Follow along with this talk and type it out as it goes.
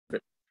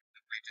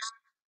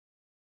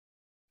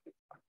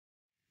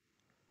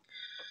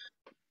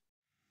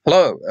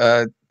Hello,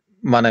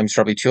 my name's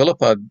Robbie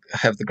Tulip. I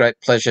have the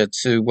great pleasure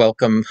to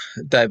welcome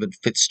David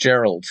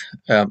Fitzgerald,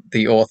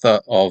 the author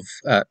of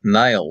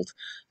Nailed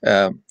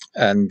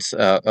and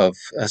of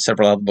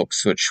several other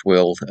books which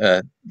we'll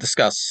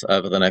discuss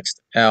over the next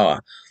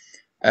hour.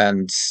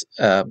 And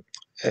uh,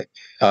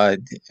 I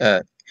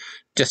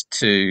just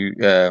to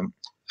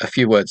a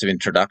few words of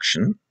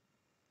introduction.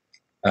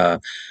 Uh,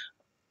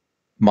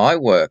 my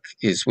work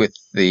is with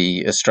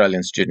the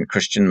Australian Student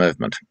Christian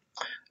Movement.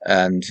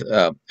 And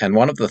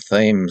one of the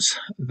themes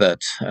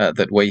that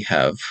we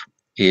have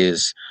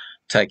is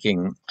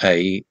taking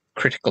a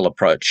critical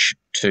approach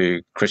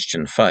to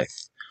Christian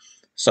faith.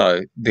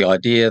 So the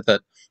idea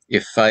that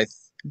if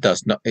faith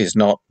is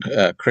not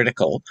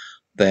critical,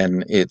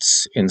 then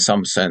it's in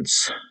some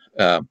sense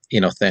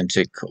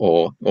inauthentic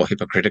or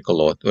hypocritical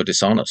or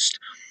dishonest.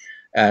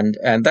 And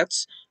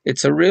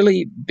it's a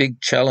really big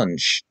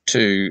challenge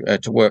to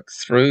work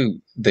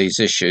through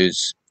these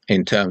issues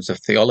in terms of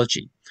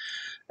theology.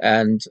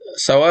 And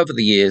so over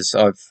the years,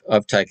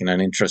 I've taken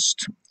an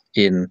interest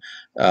in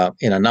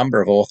a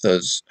number of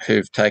authors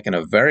who've taken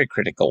a very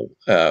critical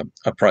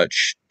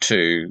approach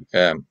to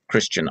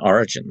Christian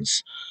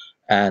origins,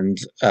 and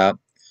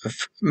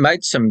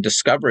made some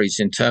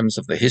discoveries in terms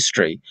of the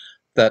history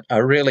that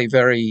are really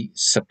very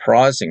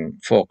surprising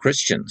for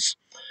Christians.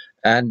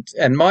 And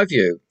my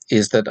view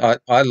is that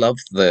I love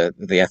the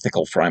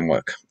ethical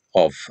framework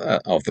of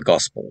the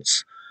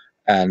Gospels,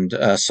 and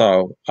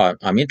so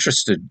I'm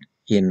interested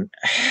in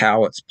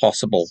how it's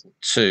possible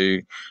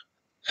to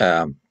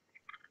um,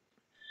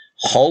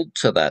 hold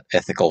to that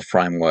ethical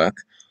framework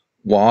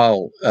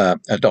while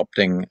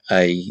adopting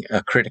a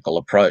critical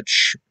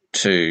approach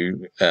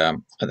to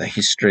the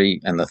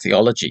history and the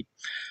theology.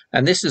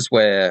 And this is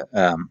where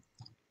an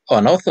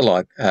author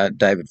like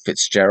David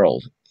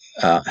Fitzgerald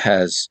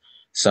has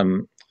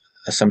some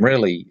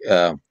really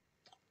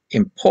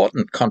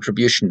important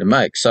contribution to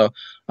make. So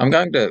I'm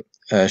going to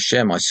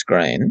share my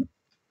screen,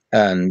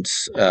 and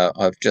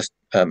I've just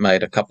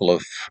made a couple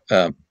of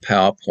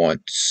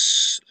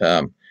PowerPoints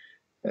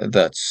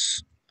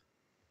that's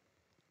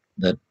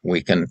that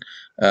we can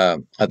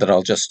that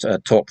I'll just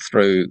talk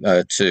through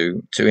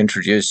to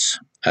introduce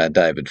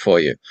David for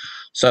you.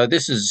 So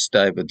this is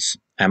David's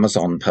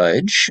Amazon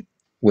page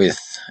with.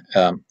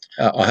 I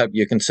hope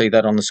you can see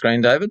that on the screen,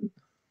 David.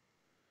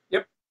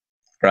 Yep.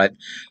 Great.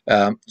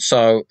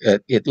 So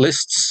it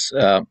lists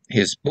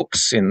his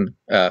books in.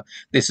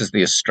 This is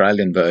the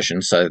Australian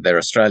version, so they're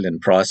Australian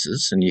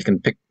prices, and you can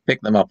pick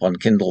them up on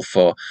Kindle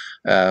for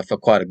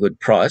quite a good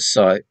price.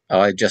 So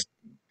I just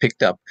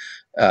picked up.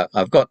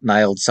 I've got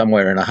Nailed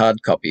somewhere in a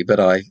hard copy, but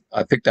I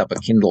picked up a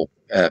Kindle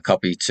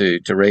copy to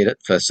read it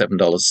for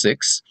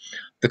 $7.06.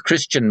 The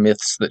Christian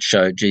Myths That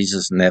Show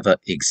Jesus Never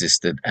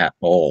Existed at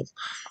All.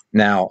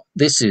 Now,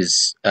 this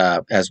is,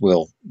 as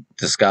we'll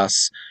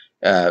discuss,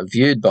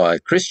 viewed by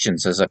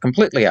Christians as a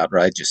completely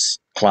outrageous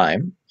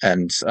claim,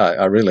 and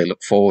I really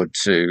look forward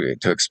to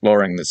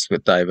exploring this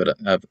with David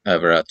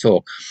over our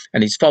talk.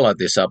 And he's followed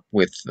this up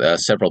with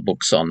several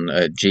books on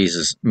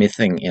Jesus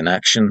mything in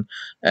action,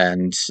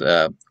 and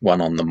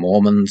one on the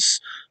Mormons,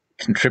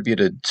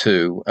 contributed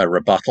to a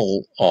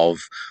rebuttal of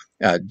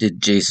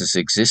Did Jesus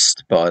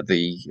Exist by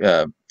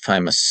the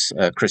famous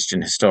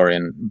Christian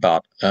historian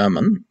Bart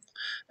Ehrman,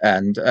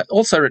 and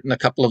also written a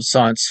couple of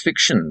science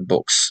fiction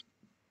books.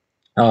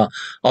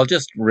 I'll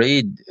just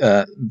read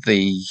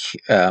the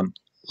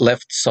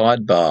left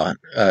sidebar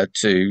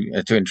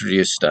to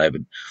introduce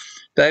David.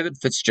 David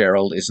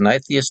Fitzgerald is an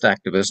atheist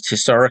activist,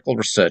 historical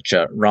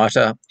researcher,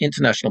 writer,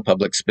 international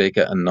public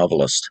speaker, and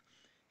novelist.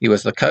 He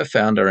was the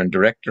co-founder and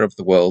director of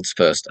the world's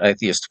first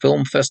atheist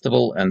film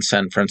festival and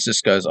San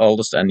Francisco's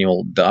oldest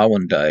annual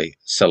Darwin Day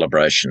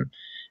celebration,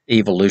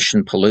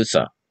 Evolution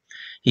Palooza.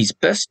 He's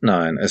best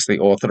known as the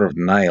author of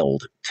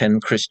Nailed, 10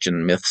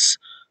 Christian Myths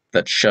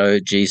That Show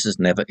Jesus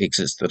Never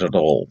Existed at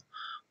All,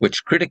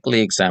 which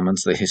critically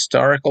examines the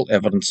historical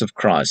evidence of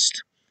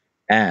Christ,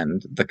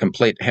 and the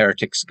Complete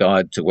Heretic's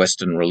Guide to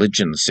Western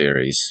Religion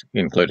series,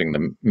 including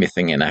the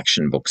Mything in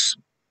Action books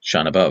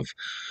shown above.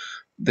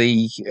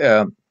 The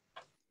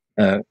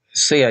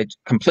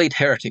Complete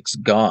Heretic's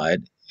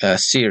Guide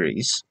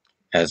series,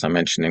 as I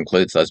mentioned,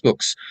 includes those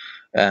books,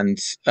 and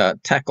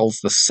tackles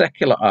the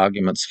secular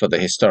arguments for the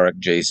historic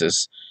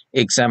Jesus,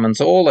 examines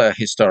all our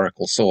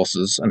historical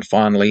sources, and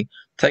finally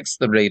takes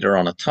the reader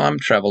on a time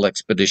travel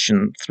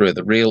expedition through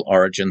the real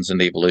origins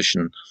and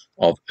evolution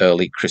of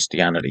early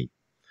Christianity.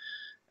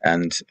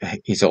 And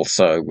he's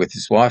also, with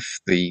his wife,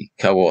 the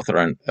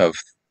co-author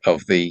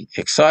of the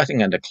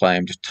exciting and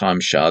acclaimed Time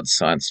Shard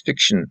science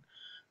fiction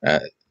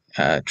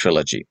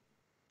trilogy.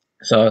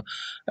 So,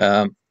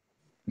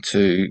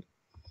 to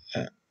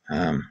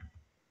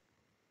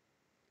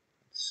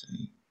let's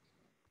see.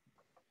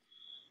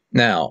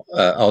 Now,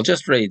 I'll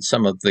just read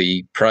some of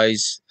the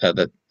praise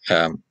that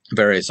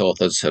various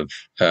authors have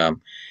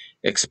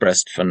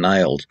expressed for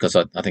Nailed, because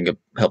I think it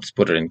helps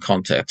put it in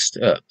context.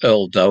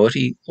 Earl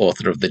Doherty,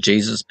 author of The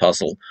Jesus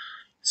Puzzle,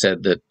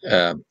 said that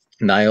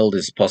Nailed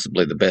is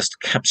possibly the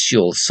best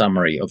capsule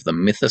summary of the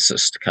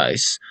mythicist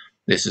case.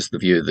 this is the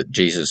view that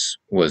Jesus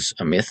was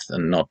a myth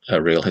and not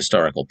a real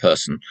historical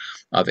person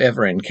I've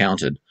ever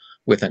encountered,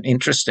 with an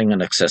interesting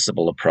and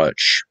accessible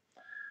approach.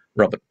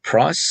 Robert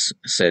Price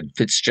said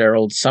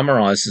Fitzgerald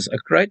summarizes a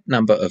great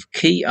number of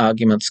key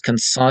arguments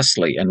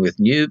concisely and with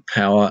new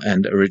power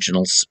and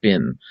original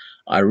spin.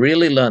 I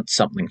really learnt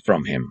something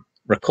from him.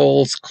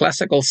 Recalls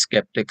classical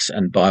skeptics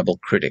and Bible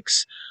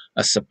critics.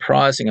 A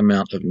surprising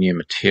amount of new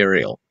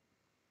material.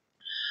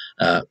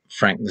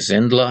 Frank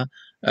Zendler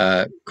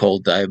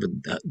called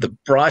David the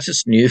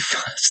brightest new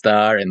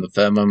star in the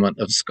firmament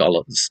of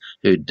scholars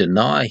who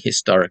deny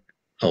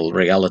historical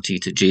reality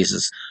to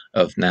Jesus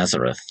of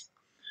Nazareth.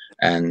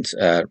 And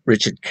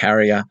Richard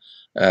Carrier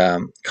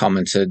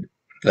commented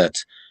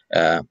that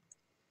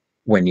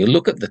when you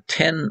look at the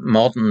 10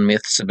 modern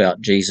myths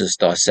about Jesus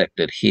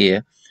dissected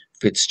here,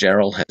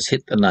 Fitzgerald has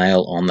hit the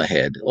nail on the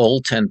head.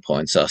 All 10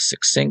 points are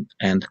succinct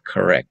and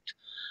correct.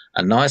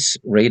 A nice,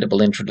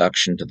 readable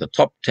introduction to the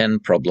top 10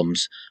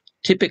 problems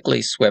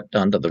typically swept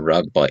under the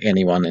rug by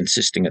anyone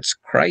insisting it's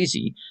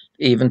crazy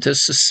even to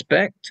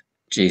suspect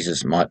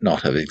Jesus might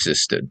not have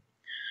existed.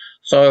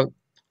 So,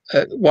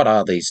 what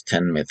are these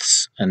 10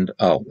 myths? And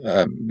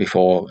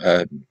before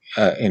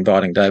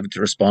inviting David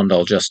to respond,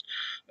 I'll just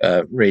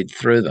read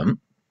through them,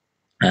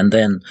 and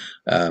then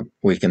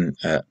we can.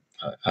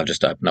 I'll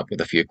just open up with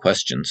a few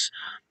questions.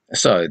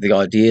 So, the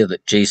idea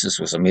that Jesus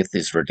was a myth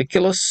is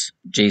ridiculous.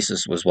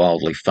 Jesus was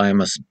wildly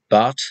famous,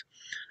 but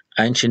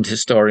ancient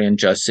historian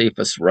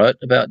Josephus wrote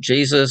about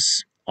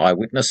Jesus.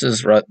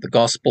 Eyewitnesses wrote the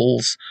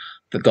Gospels.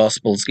 The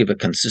Gospels give a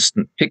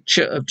consistent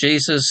picture of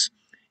Jesus.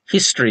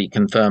 History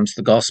confirms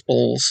the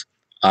Gospels.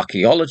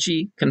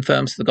 Archaeology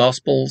confirms the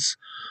Gospels.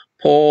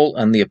 Paul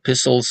and the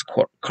epistles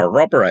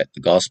corroborate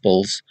the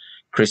Gospels.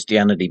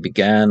 Christianity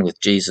began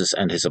with Jesus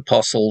and his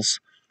apostles,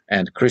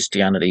 and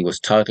Christianity was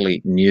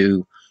totally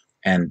new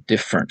and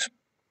different.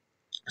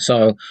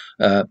 So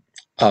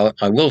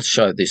I will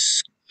show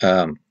this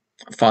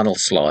final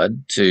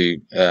slide to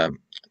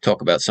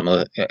talk about some of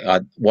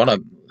the. What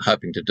I'm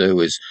hoping to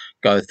do is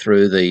go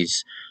through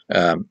these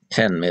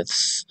 10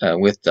 myths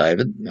with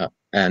David,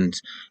 and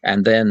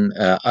then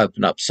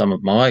open up some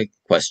of my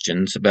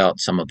questions about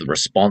some of the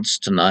response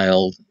to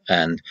Nailed.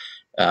 And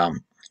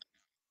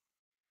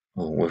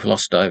we've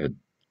lost David.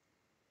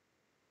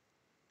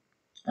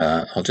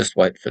 I'll just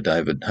wait for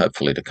David,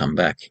 hopefully, to come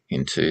back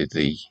into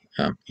the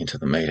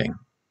meeting.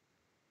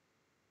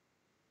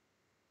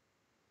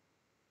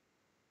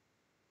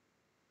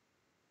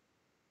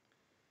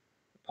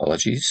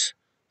 Apologies.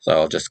 So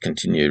I'll just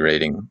continue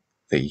reading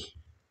the.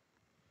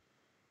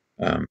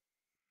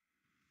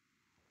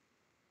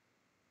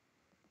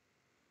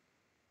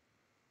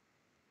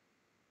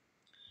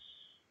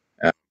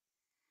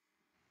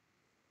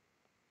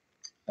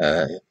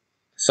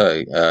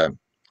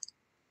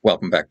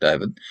 Welcome back,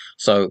 David.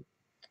 So,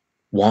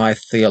 why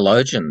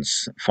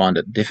theologians find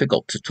it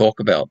difficult to talk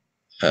about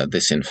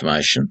this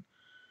information,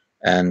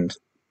 and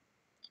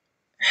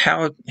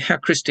how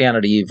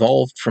Christianity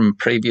evolved from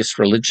previous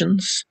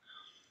religions,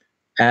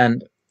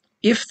 and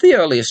if the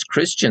earliest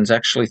Christians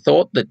actually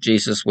thought that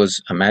Jesus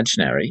was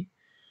imaginary,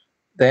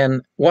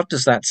 then what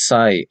does that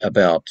say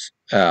about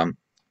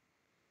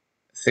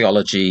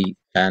theology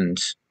and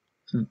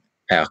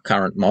our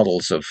current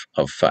models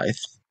of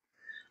faith?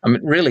 I'm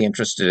really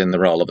interested in the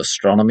role of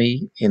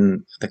astronomy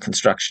in the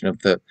construction of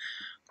the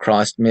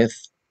Christ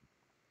myth,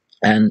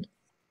 and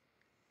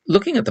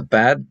looking at the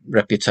bad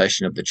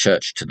reputation of the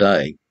church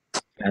today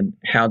and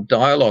how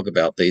dialogue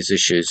about these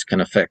issues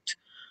can affect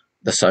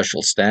the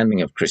social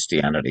standing of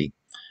Christianity.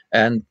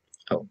 And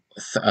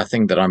a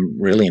thing that I'm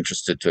really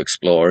interested to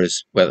explore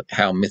is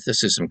how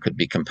mythicism could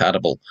be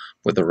compatible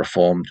with a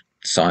reformed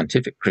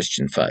scientific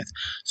Christian faith.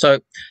 So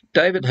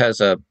David has,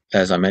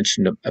 as I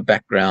mentioned, a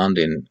background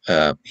in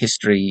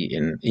history,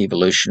 in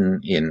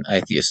evolution, in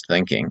atheist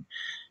thinking.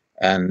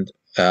 And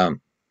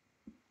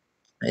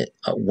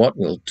what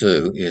we'll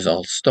do is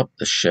I'll stop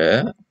the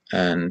share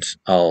and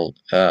I'll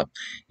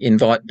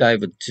invite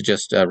David to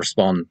just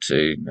respond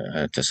to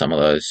some of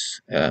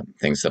those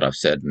things that I've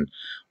said. And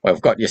well,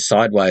 I've got you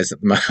sideways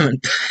at the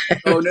moment.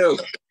 Oh no!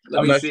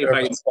 I'm not sure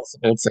if it's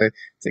possible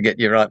to get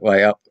you right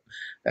way up.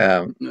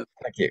 No.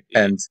 Thank you.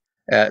 And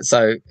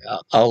so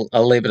I'll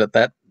leave it at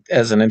that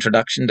as an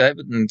introduction,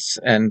 David,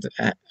 and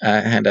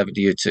hand over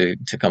to you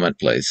to comment,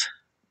 please.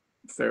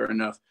 Fair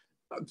enough.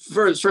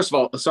 First of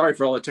all, sorry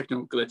for all the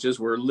technical glitches.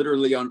 We're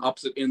literally on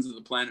opposite ends of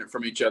the planet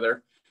from each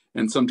other,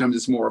 and sometimes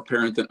it's more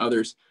apparent than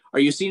others. Are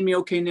you seeing me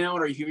okay now,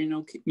 or are you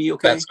hearing me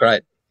okay? That's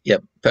great.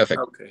 Yep, perfect.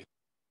 Okay.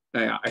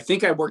 Yeah, I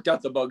think I worked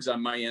out the bugs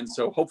on my end,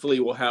 so hopefully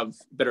we'll have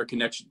better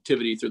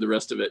connectivity through the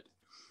rest of it.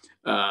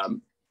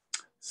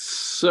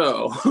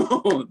 So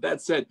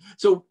that said,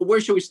 so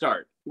where should we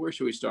start? Where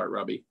should we start,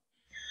 Robbie?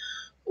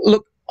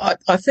 Look,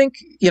 I think,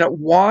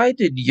 why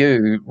did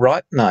you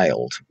write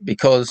Nailed?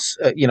 Because,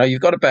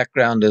 you've got a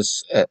background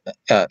as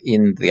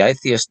in the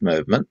atheist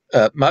movement.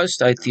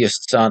 Most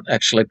atheists aren't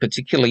actually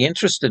particularly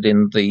interested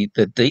in the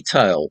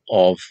detail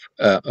of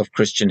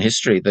Christian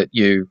history that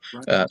you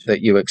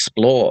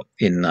explore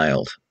in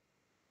Nailed.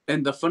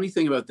 And the funny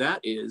thing about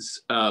that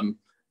is,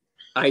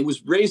 I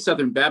was raised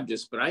Southern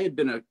Baptist, but I had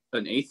been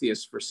an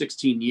atheist for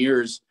 16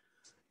 years.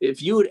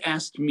 If you had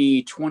asked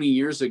me 20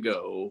 years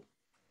ago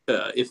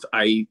if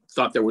I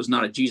thought there was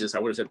not a Jesus, I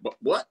would have said,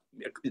 what?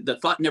 The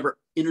thought never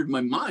entered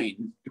my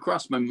mind, it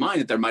crossed my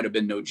mind that there might have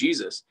been no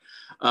Jesus.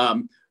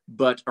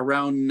 But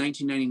around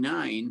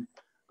 1999,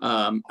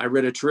 I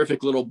read a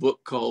terrific little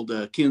book called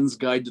Kin's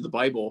Guide to the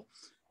Bible.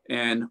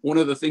 And one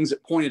of the things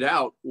it pointed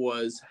out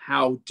was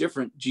how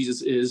different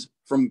Jesus is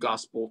from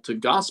gospel to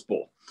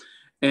gospel.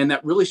 And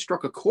that really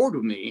struck a chord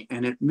with me.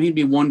 And it made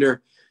me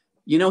wonder,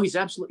 he's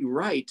absolutely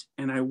right.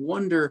 And I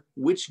wonder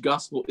which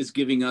gospel is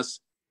giving us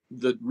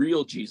the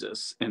real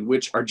Jesus and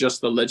which are just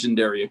the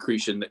legendary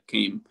accretion that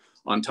came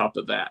on top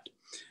of that.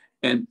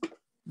 And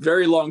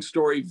very long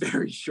story,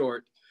 very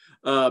short.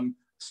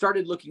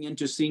 Started looking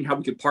into seeing how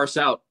we could parse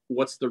out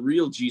what's the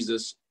real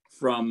Jesus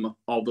from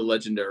all the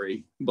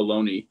legendary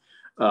baloney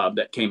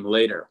that came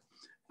later.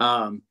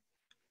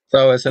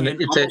 So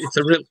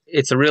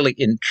it's a really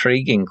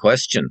intriguing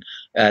question,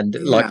 and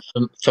like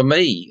for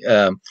me,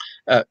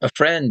 a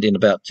friend in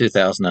about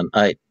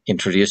 2008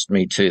 introduced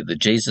me to the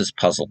Jesus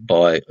Puzzle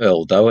by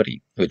Earl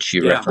Doherty, which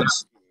you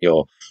referenced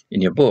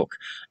in your book.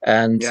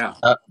 And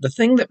the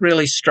thing that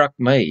really struck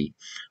me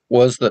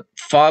was that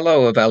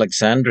Philo of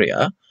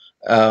Alexandria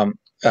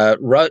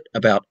wrote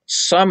about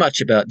so much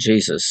about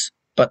Jesus,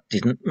 but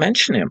didn't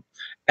mention him.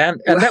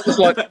 And that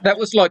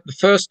was like the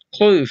first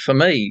clue for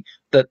me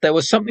that there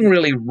was something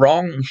really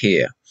wrong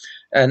here.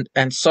 And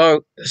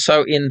so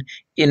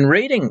in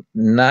reading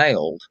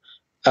Nailed,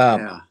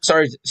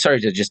 sorry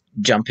to just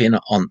jump in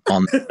on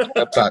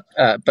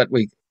but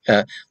we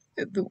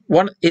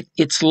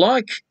it's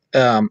like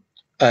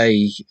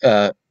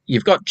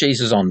you've got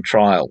Jesus on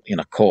trial in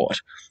a court,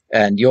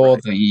 and you're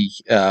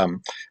the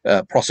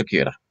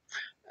prosecutor,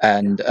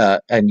 and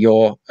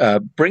you're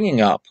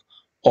bringing up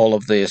all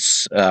of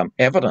this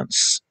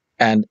evidence,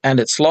 and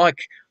it's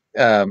like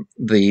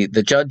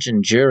the judge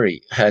and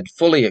jury had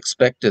fully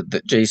expected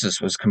that Jesus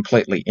was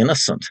completely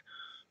innocent,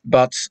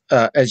 but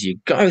as you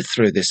go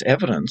through this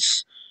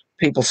evidence,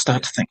 people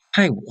start to think,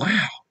 "Hey,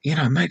 wow,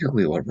 maybe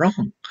we were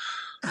wrong."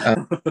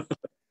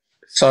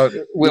 So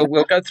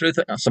we'll go through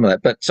some of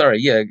that. But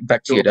sorry,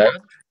 back to you,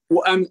 David.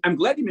 Well, I'm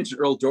glad you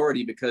mentioned Earl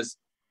Doherty, because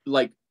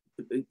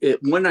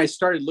when I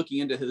started looking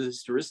into his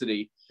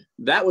historicity,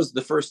 that was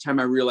the first time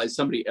I realized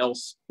somebody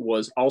else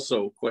was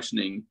also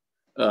questioning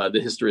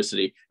the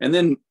historicity. And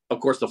then, of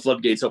course, the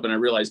floodgates open. I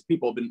realized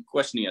people have been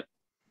questioning it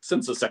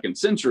since the 2nd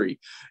century,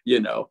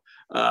 and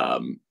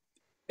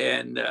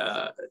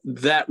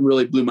that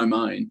really blew my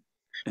mind.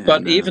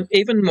 But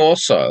even more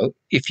so,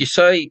 if you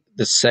say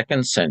the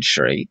 2nd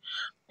century,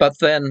 but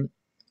then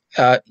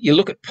you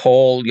look at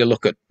Paul, you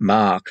look at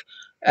Mark,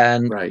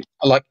 and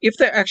like if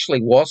there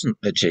actually wasn't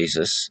a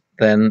Jesus,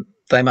 then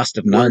they must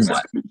have known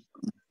that.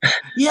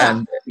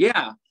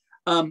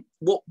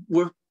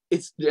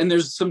 And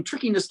there's some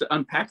trickiness to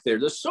unpack there.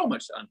 There's so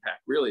much to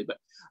unpack, really. But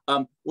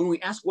when we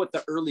ask what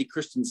the early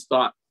Christians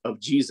thought of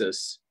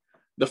Jesus,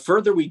 the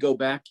further we go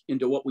back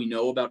into what we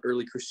know about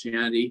early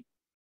Christianity,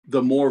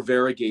 the more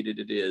variegated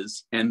it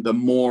is, and the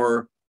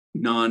more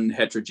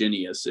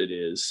non-homogeneous it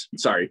is.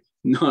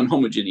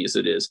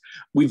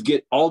 We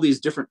get all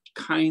these different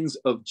kinds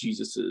of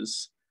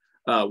Jesuses,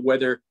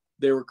 whether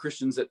there were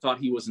Christians that thought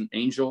he was an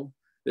angel,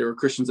 there were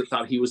Christians that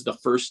thought he was the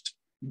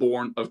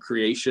firstborn of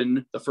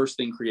creation, the first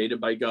thing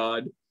created by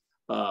God,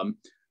 the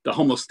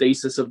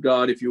homostasis of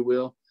God, if you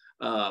will.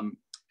 And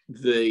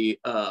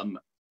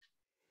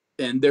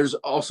there's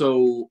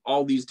also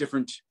all these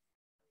different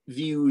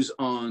views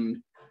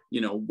on,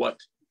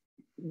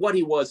 what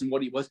he was and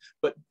what he was,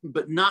 but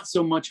not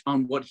so much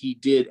on what he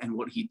did and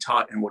what he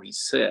taught and what he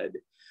said.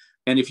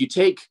 And if you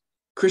take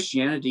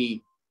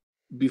Christianity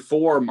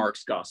before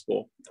Mark's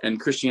gospel and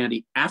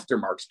Christianity after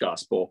Mark's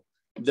gospel,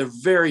 they're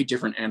very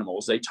different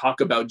animals. They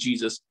talk about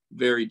Jesus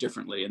very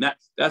differently. And that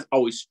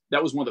was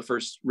one of the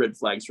first red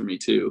flags for me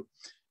too,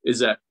 is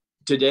that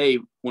today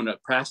when a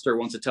pastor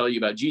wants to tell you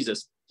about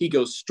Jesus, he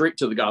goes straight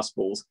to the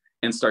gospels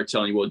and starts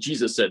telling you, well,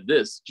 Jesus said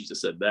this,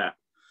 Jesus said that.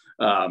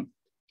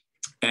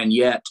 And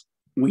yet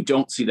we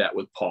don't see that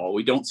with Paul.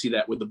 We don't see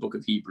that with the book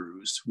of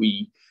Hebrews.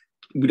 We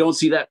don't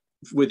see that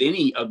with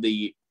any of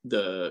the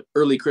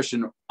early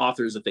Christian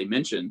authors that they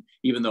mention,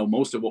 even though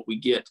most of what we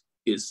get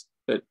is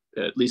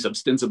at least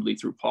ostensibly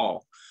through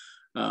Paul,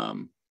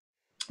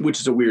 which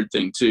is a weird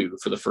thing too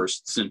for the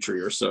first century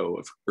or so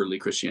of early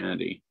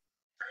Christianity.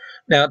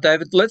 Now,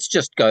 David, let's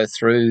just go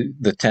through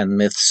the 10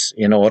 myths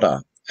in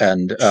order,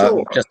 and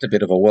just a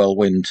bit of a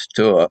whirlwind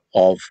tour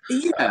of...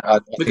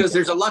 because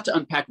there's a lot to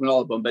unpack with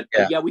all of them, but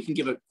we can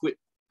give a quick...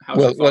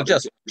 Well,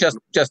 just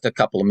a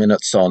couple of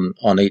minutes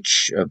on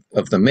each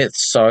of the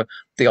myths. So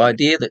the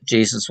idea that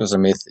Jesus was a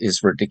myth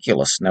is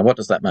ridiculous. Now, what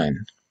does that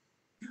mean?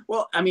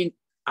 Well, I mean,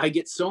 I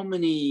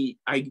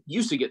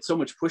used to get so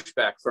much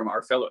pushback from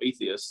our fellow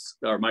atheists,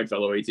 or my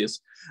fellow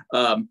atheists,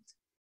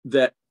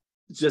 that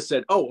just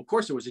said, oh, of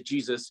course there was a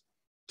Jesus.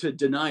 to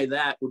deny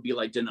that would be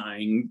like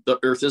denying the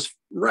Earth is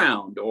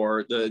round,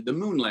 or the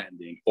moon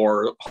landing,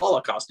 or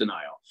Holocaust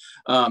denial.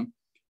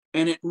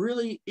 And it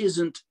really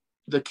isn't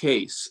the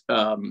case.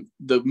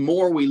 The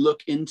more we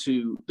look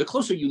into, the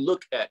closer you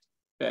look at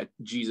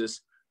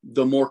Jesus,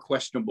 the more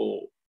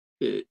questionable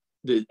the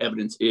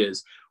evidence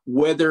is.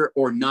 Whether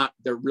or not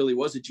there really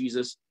was a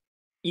Jesus,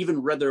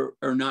 even whether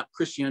or not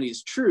Christianity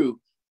is true,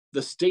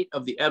 the state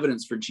of the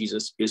evidence for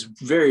Jesus is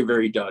very,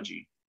 very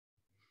dodgy.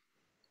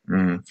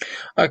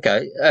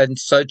 Okay, and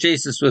so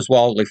Jesus was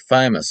wildly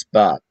famous,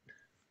 but...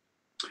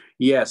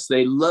 Yes,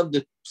 they love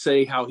to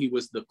say how he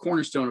was the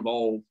cornerstone of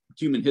all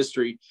human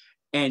history,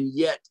 and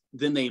yet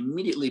then they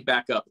immediately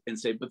back up and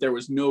say, but there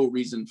was no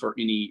reason for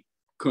any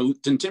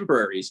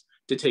contemporaries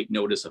to take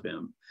notice of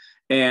him.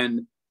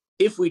 And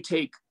if we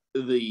take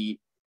the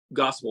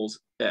Gospels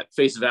at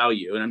face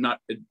value, and I'm not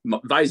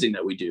advising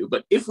that we do,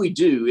 but if we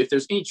do, if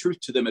there's any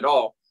truth to them at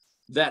all,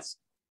 that's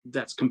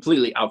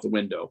completely out the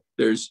window.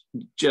 There's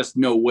just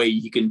no way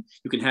you can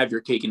have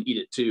your cake and eat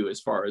it too, as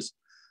far as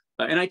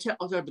and I'll talk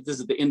about this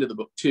at the end of the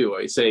book too.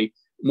 I say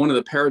one of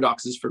the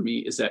paradoxes for me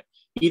is that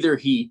either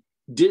he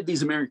did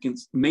these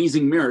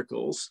amazing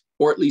miracles,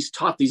 or at least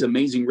taught these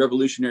amazing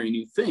revolutionary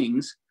new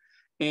things,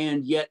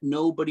 and yet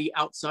nobody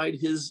outside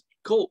his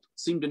cult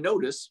seemed to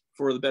notice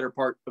for the better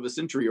part of a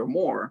century or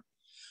more.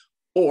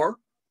 Or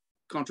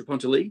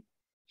contrapuntally,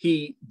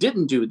 he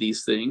didn't do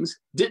these things,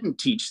 didn't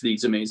teach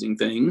these amazing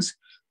things,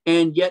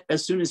 and yet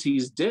as soon as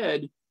he's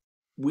dead,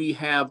 we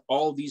have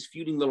all these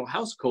feuding little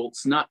house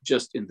cults, not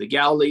just in the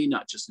Galilee,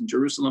 not just in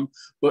Jerusalem,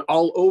 but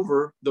all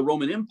over the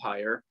Roman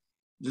Empire,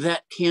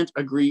 that can't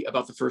agree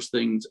about the first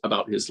things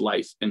about his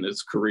life and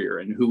his career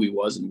and who he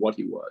was and what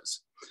he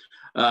was.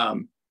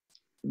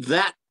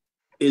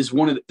 That's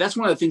one of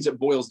the things that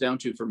boils down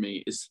to for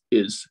me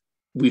is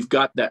we've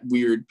got that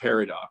weird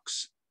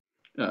paradox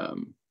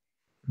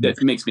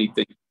that makes me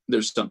think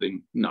there's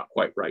something not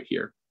quite right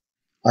here.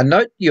 I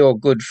note you're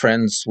good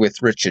friends with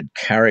Richard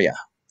Carrier,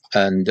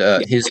 and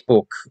his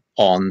book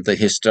on the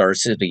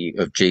historicity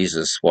of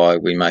Jesus, Why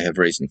We May Have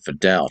Reason for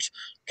Doubt,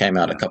 came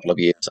out a couple of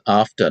years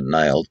after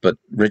Nailed, but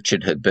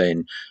Richard had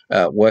been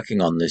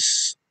working on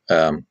this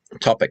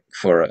topic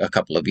for a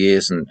couple of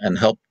years and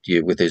helped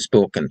you with his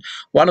book. And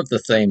one of the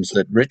themes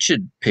that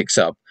Richard picks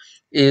up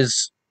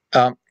is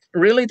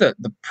really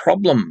the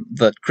problem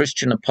that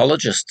Christian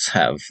apologists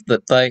have,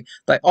 that they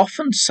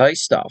often say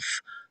stuff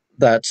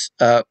that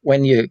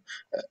when you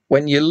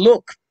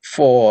look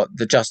for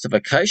the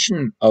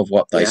justification of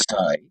what they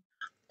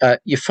say,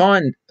 you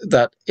find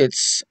that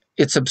it's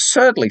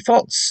absurdly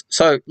false.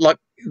 So, like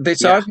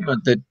this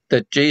argument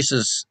that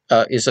Jesus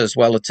is as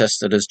well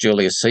attested as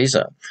Julius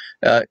Caesar,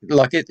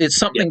 it's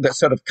something that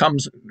sort of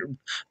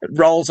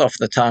rolls off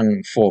the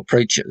tongue for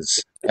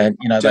preachers, and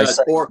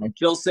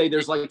they'll say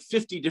there's like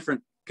 50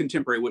 different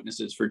contemporary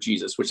witnesses for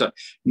Jesus, which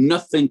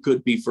nothing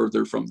could be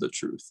further from the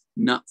truth.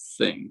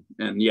 Nothing.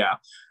 And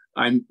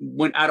I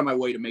went out of my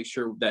way to make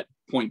sure that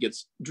point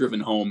gets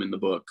driven home in the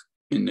book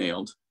in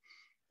Nailed.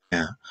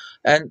 Yeah.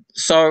 And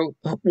so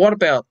what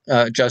about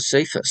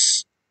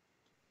Josephus?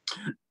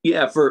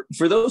 Yeah, for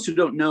those who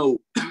don't know,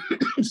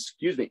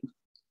 excuse me,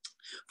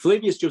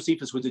 Flavius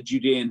Josephus was a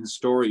Judean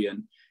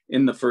historian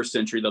in the first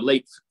century, the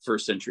late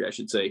first century, I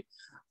should say.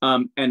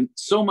 And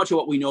so much of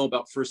what we know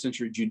about first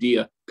century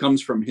Judea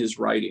comes from his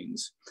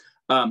writings.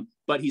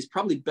 But he's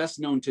probably best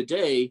known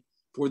today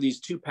for these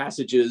two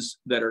passages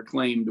that are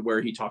claimed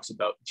where he talks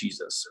about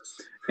Jesus.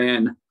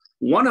 And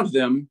one of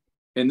them,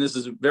 and this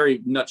is a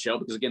very nutshell,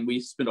 because again,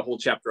 we spent a whole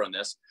chapter on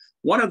this.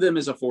 One of them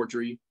is a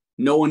forgery.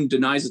 No one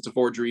denies it's a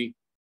forgery.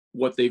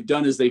 What they've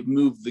done is they've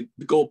moved the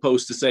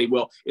goalpost to say,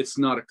 well, it's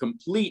not a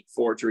complete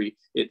forgery.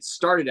 It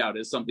started out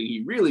as something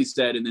he really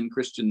said, and then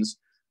Christians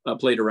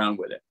played around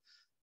with it,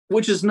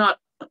 which is not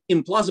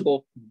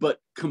implausible, but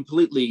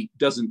completely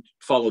doesn't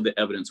follow the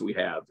evidence we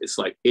have. It's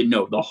like,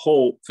 the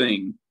whole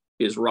thing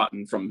is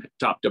rotten from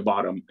top to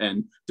bottom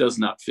and does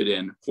not fit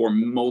in for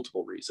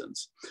multiple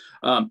reasons.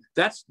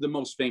 That's the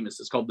most famous.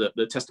 It's called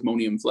the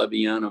Testimonium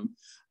Flavianum.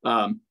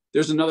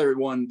 There's another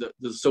one,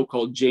 the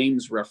so-called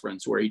James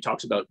reference, where he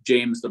talks about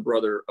James, the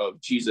brother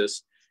of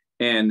Jesus.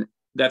 And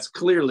that's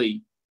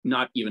clearly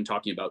not even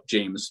talking about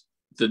James,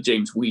 the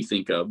James we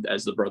think of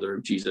as the brother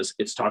of Jesus.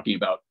 It's talking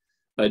about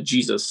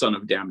Jesus, son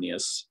of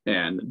Damnius.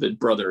 And the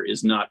brother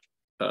is not,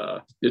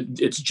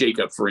 it's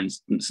Jacob, for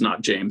instance,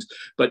 not James,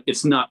 but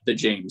it's not the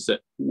James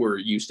that we're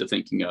used to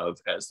thinking of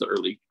as the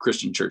early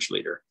Christian church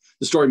leader.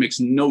 The story makes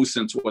no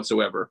sense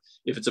whatsoever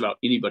if it's about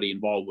anybody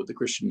involved with the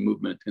Christian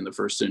movement in the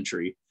first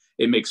century.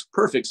 It makes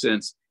perfect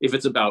sense if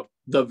it's about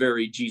the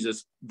very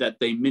Jesus that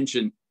they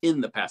mention in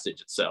the passage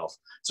itself.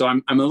 So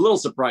I'm a little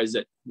surprised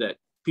that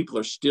people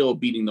are still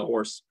beating the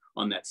horse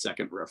on that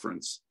second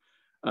reference.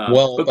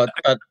 But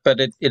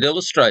it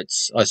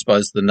illustrates, I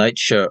suppose, the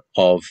nature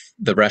of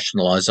the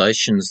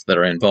rationalizations that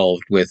are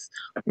involved with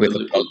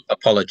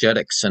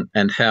apologetics,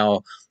 and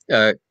how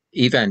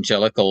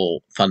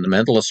evangelical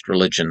fundamentalist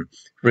religion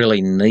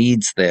really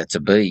needs there to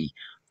be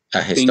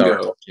a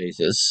historical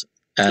Jesus,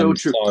 So and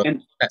true.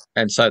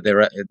 so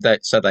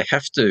they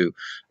have to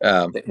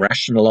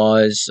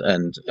rationalize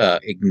and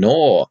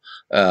ignore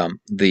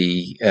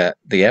the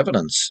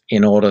evidence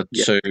in order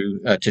yeah,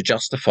 to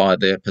justify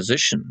their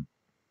position.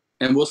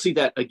 and we'll see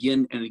that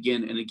again and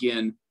again and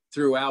again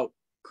throughout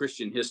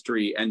Christian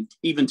history, and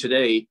even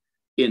today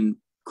in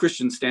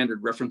Christian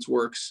standard reference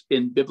works,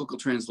 in biblical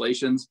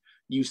translations,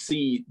 you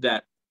see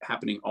that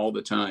happening all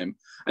the time.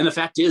 And the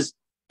fact is,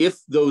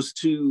 if those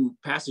two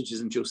passages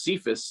in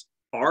Josephus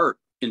are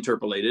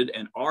interpolated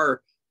and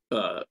are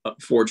a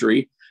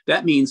forgery,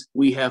 that means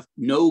we have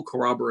no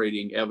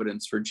corroborating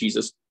evidence for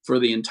Jesus for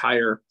the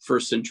entire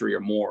first century or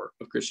more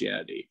of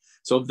Christianity.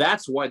 So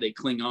that's why they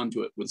cling on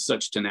to it with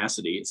such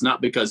tenacity. It's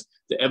not because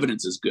the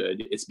evidence is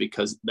good, it's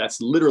because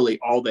that's literally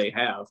all they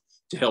have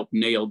to help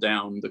nail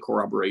down the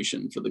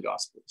corroboration for the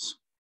Gospels.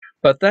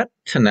 But that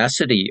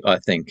tenacity, I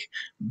think,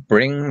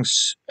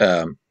 brings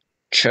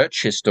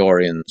church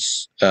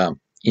historians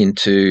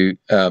into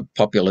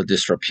popular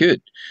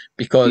disrepute,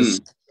 because,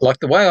 like,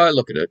 the way I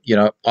look at it,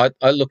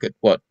 I look at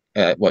what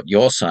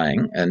you're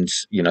saying, and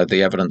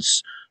the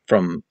evidence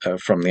from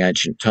the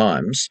ancient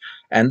times,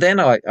 and then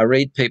I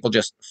read people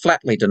just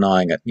flatly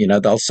denying it.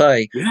 They'll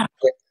say. Yeah.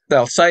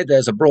 They'll say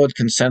there's a broad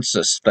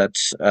consensus that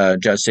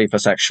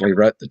Josephus actually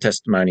wrote the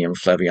Testimonium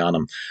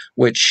Flavianum,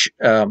 which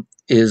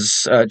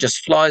is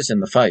just flies in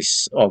the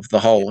face of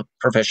the whole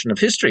profession of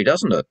history,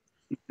 doesn't it?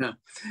 Yeah.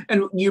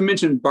 And you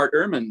mentioned Bart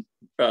Ehrman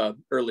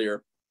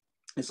earlier.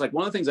 It's like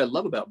one of the things I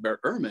love about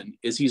Bart Ehrman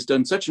is he's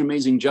done such an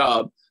amazing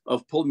job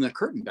of pulling the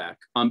curtain back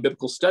on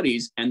biblical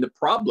studies and the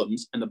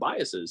problems and the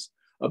biases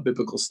of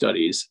biblical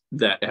studies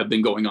that have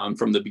been going on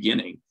from the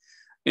beginning.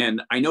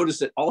 And I noticed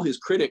that all his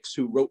critics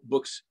who wrote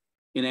books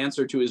in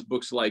answer to his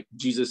books like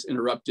Jesus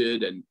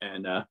Interrupted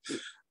and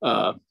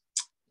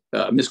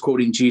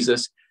Misquoting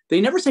Jesus,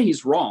 they never say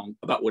he's wrong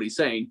about what he's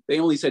saying. They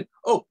only said,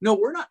 oh, no,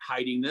 we're not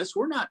hiding this.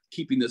 We're not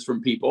keeping this from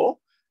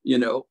people.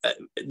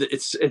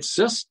 It's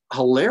just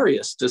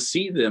hilarious to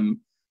see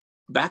them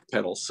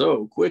backpedal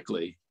so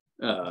quickly.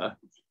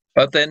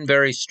 But then,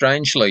 very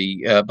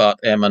strangely, Bart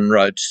Ehrman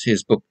wrote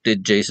his book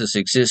 "Did Jesus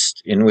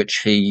Exist?", in which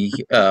he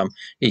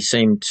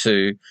seemed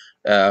to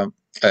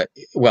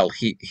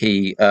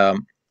he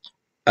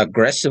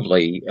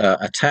aggressively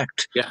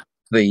attacked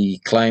the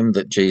claim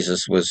that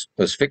Jesus was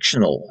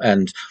fictional,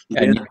 and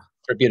you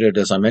contributed,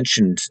 as I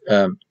mentioned,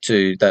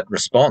 to that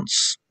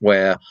response,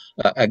 where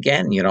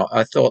again,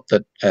 I thought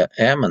that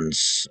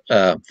Ehrman's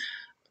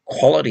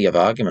quality of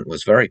argument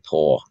was very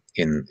poor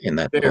in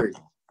that book.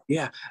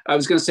 Yeah, I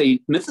was going to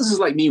say, Mythicists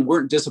like me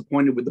weren't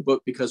disappointed with the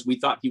book because we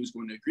thought he was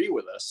going to agree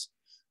with us.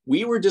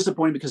 We were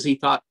disappointed because we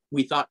thought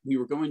we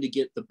were going to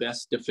get the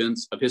best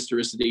defense of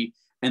historicity,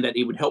 and that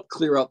it would help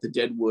clear out the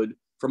dead wood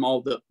from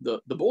all the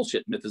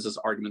bullshit mythicist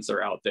arguments that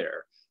are out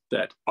there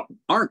that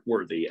aren't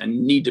worthy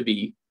and need to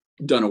be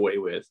done away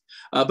with.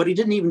 But he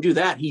didn't even do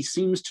that. He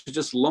seems to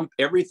just lump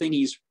everything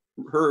he's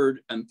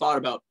heard and thought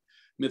about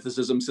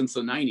mythicism since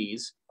the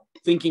 90s,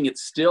 thinking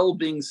it's still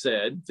being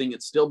said, thinking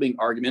it's still being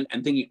argument,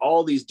 and thinking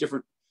all these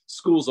different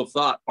schools of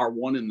thought are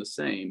one and the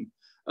same.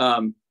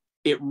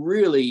 It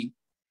really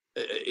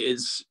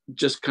is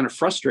just kind of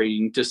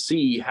frustrating to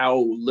see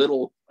how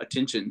little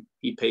attention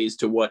he pays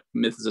to what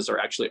mythicists are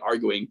actually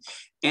arguing.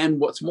 And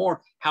what's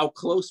more, how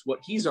close what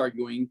he's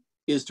arguing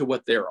is to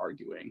what they're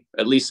arguing.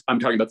 At least I'm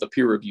talking about the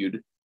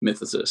peer-reviewed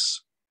mythicists.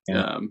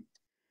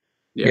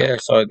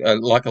 So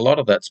like a lot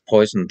of that's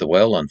poisoned the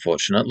well,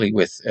 unfortunately,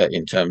 with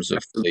in terms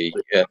of the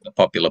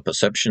popular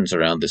perceptions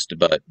around this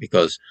debate,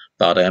 because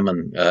Bart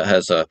Ehrman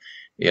has a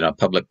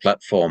public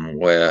platform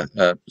where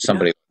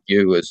somebody like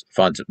you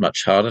finds it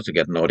much harder to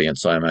get an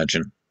audience, I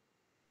imagine.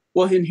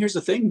 Well, and here's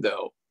the thing,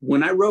 though.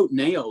 When I wrote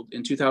Nailed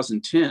in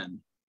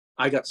 2010,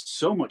 I got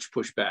so much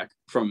pushback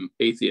from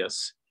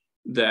atheists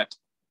that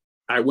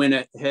I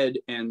went ahead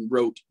and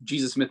wrote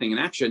Jesus Mything in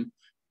Action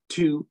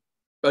to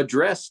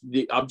address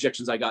the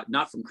objections I got,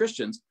 not from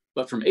Christians,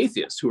 but from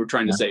atheists who were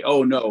trying to say,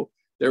 oh, no,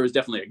 there was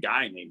definitely a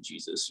guy named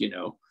Jesus,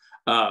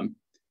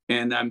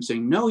 and I'm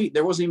saying, no,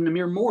 there wasn't even a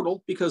mere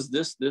mortal, because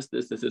this.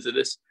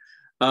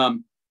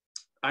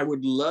 I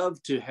would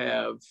love to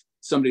have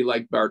somebody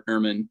like Bart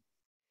Ehrman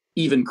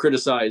even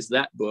criticize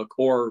that book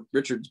or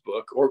Richard's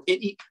book or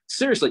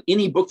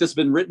any book that's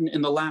been written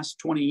in the last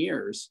 20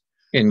 years.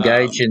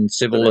 Engage in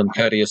civil and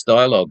courteous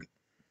dialogue.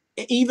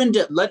 Even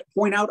to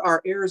point out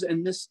our errors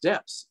and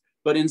missteps.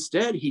 But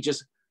instead, he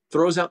just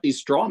throws out these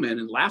straw men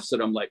and laughs at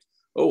them like,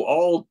 oh,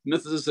 all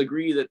mythicists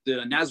agree that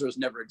Nazareth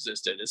never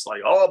existed. It's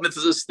like, all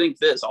mythicists think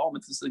this, all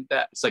mythicists think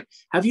that. It's like,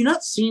 have you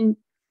not seen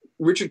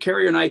Richard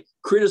Carrier and I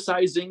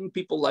criticizing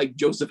people like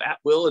Joseph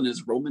Atwill and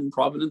his Roman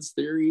providence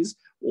theories,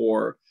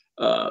 or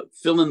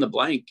fill in the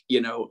blank,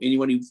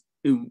 anybody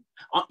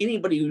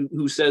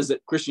who says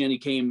that Christianity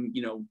came,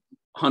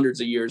 hundreds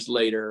of years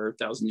later,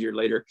 thousands of years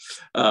later,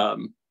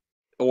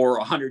 or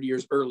 100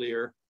 years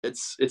earlier.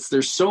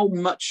 There's so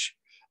much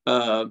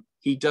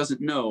he doesn't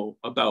know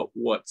about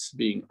what's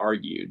being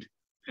argued,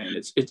 and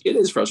it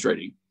is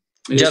frustrating.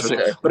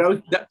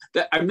 But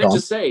I meant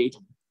to say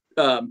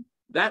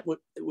that what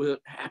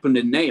happened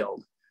in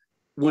Nailed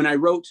when I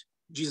wrote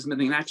Jesus Myth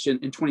in Action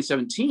in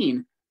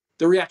 2017,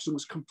 the reaction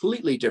was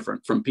completely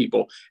different from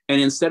people. And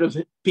instead of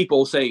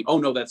people saying, "Oh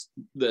no, that's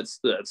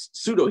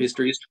pseudo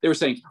history," they were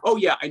saying, "Oh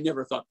yeah, I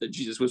never thought that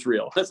Jesus was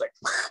real." I was like,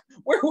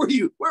 "Where were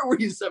you? Where were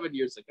you 7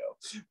 years ago?"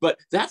 But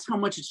that's how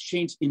much it's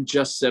changed in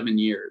just 7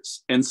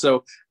 years. And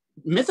so,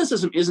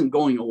 mythicism isn't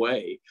going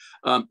away.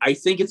 I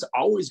think it's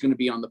always going to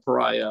be on the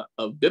pariah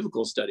of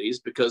biblical studies,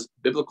 because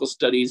biblical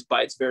studies,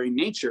 by its very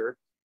nature,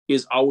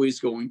 is always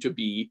going to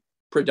be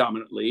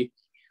predominantly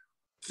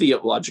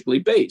theologically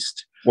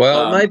based.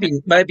 Well,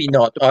 maybe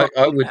not.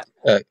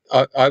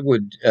 I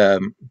would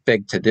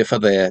beg to differ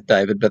there,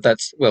 David. But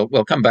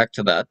we'll come back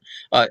to that.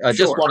 I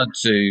just Sure.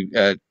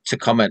 wanted to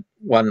comment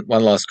one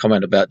last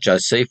comment about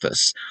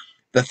Josephus.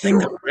 The thing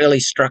that really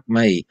struck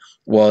me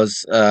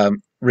was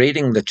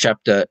reading the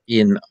chapter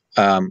in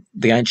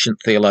the ancient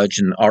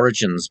theologian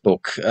Origen's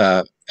book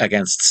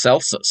against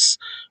Celsus,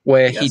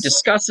 where he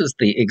discusses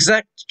the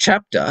exact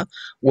chapter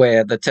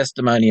where the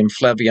Testimonium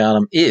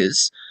Flavianum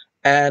is,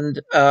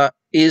 and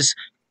is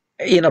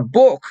in a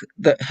book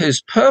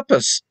whose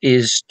purpose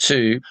is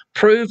to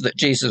prove that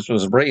Jesus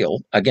was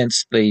real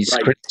against these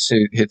critics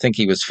who think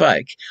he was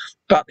fake,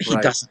 but he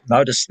doesn't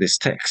notice this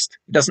text.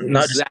 He doesn't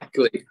notice.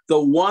 Exactly.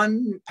 The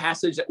one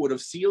passage that would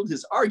have sealed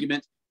his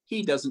argument,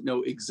 he doesn't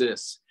know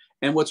exists.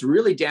 And what's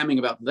really damning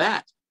about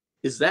that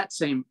is that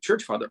same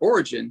church father,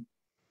 Origen,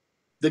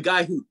 the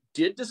guy who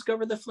did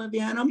discover the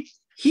Flavianum,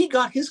 he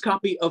got his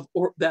copy of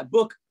that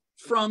book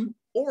from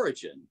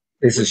Origen.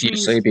 This is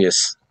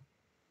Eusebius.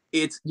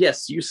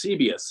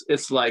 Eusebius.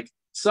 It's like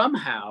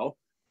somehow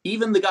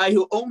even the guy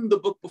who owned the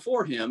book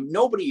before him,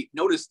 nobody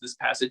noticed this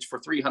passage for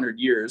 300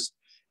 years,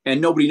 and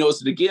nobody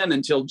noticed it again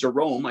until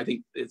Jerome. I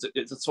think it's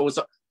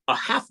a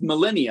half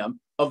millennium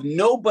of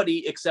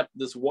nobody except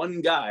this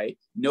one guy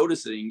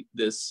noticing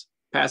this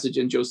passage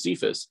in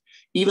Josephus,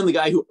 even the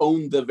guy who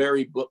owned the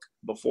very book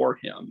before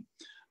him.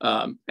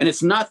 And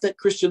it's not that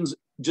Christians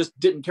just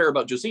didn't care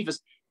about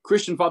Josephus.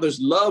 Christian fathers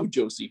loved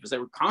Josephus. They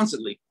were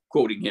constantly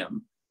quoting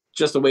him,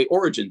 just the way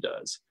Origen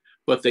does,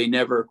 but they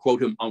never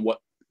quote him on what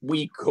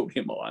we quote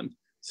him on.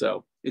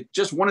 So it's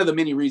just one of the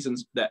many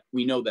reasons that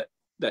we know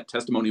that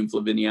Testimonium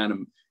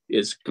Flavinianum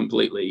is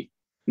completely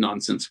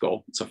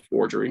nonsensical. It's a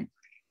forgery.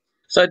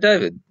 So,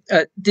 David,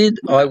 did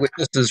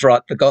eyewitnesses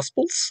write the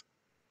Gospels?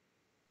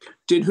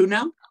 Did who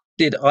now?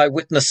 Did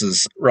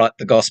eyewitnesses write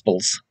the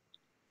Gospels?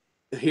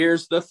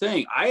 Here's the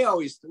thing. I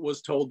always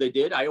was told they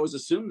did. I always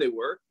assumed they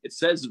were. It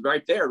says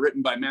right there,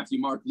 written by Matthew,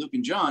 Mark, Luke,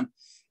 and John.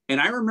 And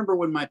I remember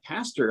when my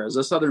pastor, as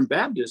a Southern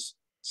Baptist,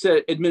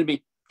 admitted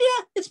me,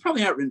 yeah, it's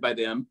probably not written by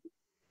them.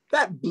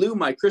 That blew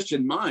my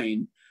Christian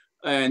mind.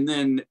 And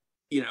then,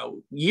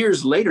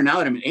 years later, now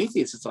that I'm an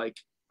atheist, it's like,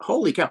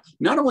 holy cow.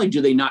 Not only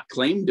do they not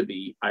claim to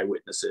be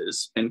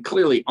eyewitnesses, and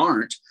clearly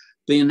aren't,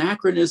 the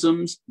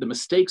anachronisms, the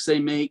mistakes they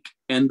make,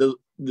 and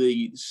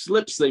the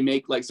slips they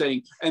make, like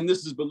saying, and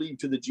this is believed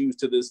to the Jews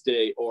to this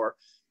day, or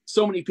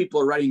so many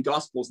people are writing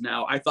Gospels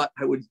now. I thought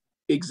I would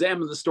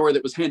examine the story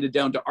that was handed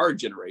down to our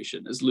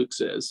generation, as Luke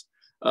says,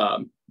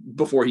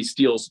 before he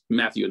steals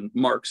Matthew and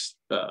Mark's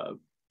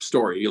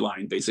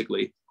storyline,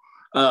 basically.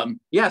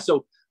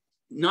 So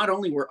not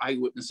only were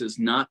eyewitnesses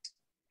not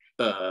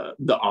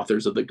the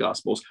authors of the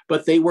Gospels,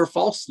 but they were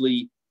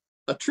falsely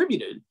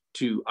attributed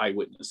to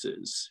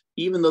eyewitnesses,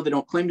 even though they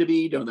don't claim to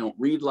be, they don't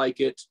read like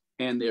it,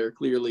 and they're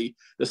clearly,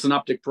 the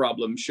synoptic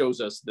problem shows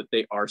us that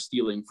they are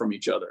stealing from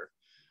each other,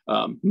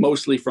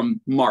 mostly from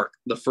Mark,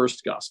 the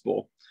first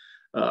Gospel.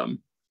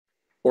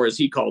 Or as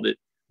he called it,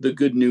 the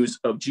good news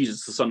of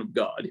Jesus, the Son of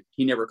God.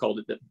 He never called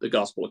it the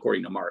gospel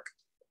according to Mark.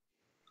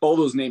 All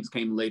those names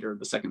came later in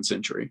the 2nd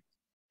century.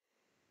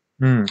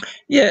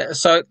 Yeah.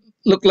 So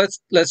look,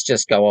 let's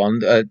just go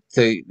on. Are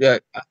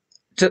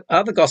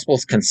the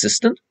Gospels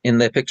consistent in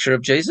their picture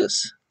of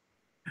Jesus?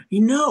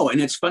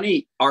 And it's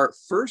funny. Our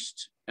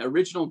first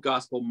original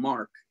Gospel,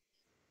 Mark.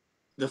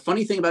 The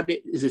funny thing about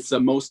it is it's the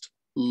most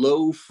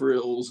low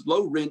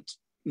rent,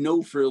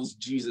 no frills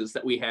Jesus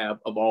that we have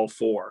of all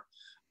four.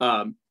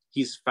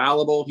 He's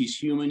fallible, he's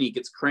human, he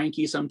gets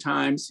cranky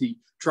sometimes, he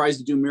tries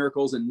to do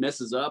miracles and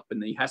messes up,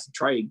 and he has to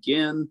try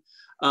again.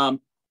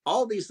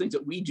 All these things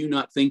that we do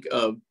not think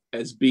of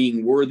as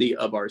being worthy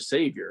of our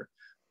Savior.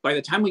 By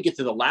the time we get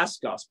to the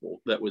last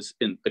gospel that was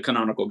in the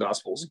canonical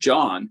Gospels,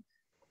 John,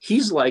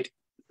 he's like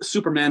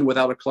Superman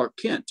without a Clark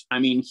Kent. I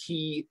mean,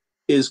 he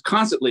is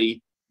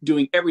constantly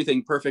doing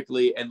everything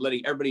perfectly and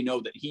letting everybody know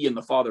that he and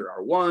the Father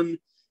are one.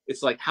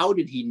 It's like, how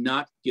did he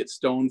not get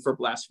stoned for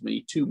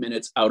blasphemy 2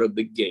 minutes out of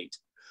the gate?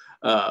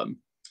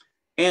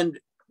 And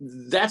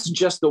that's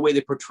just the way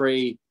they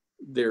portray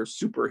their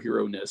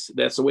superhero-ness.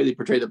 That's the way they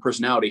portray their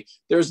personality.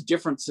 There's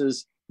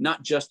differences,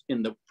 not just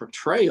in the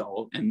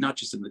portrayal and not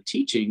just in the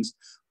teachings,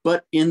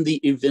 but in the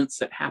events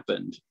that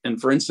happened.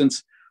 And for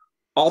instance,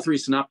 all three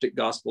synoptic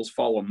gospels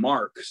follow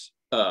Mark's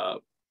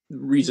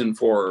reason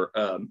for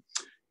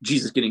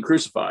Jesus getting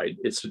crucified.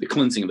 It's the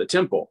cleansing of the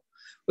temple.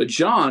 But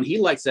John, he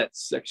likes that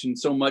section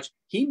so much,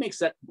 he makes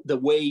that the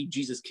way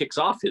Jesus kicks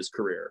off his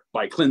career,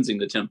 by cleansing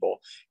the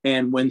temple.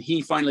 And when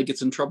he finally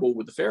gets in trouble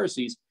with the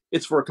Pharisees,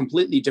 It's for a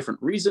completely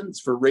different reason.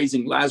 It's for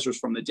raising Lazarus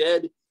from the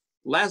dead.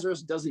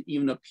 Lazarus doesn't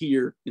even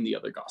appear in the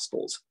other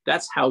gospels.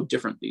 That's how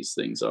different these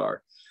things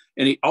are.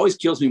 And it always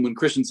kills me when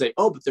Christians say,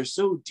 oh, but they're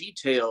so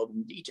detailed.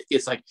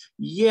 It's like,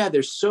 yeah,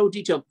 they're so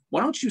detailed.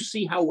 Why don't you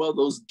see how well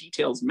those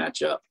details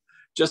match up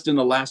just in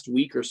the last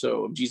week or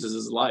so of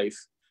Jesus's life?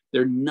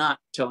 They're not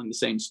telling the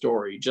same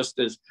story, just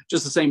the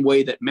same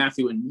way that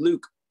Matthew and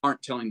Luke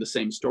aren't telling the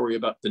same story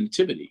about the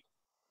nativity.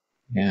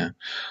 Yeah.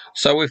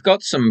 So we've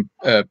got some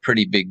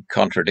pretty big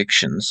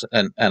contradictions,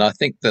 and I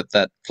think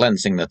that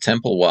cleansing the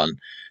temple one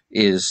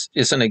is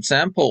an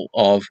example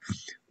of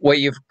where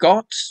you've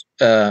got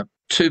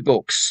two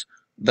books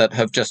that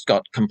have just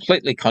got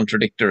completely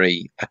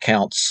contradictory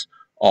accounts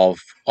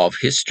of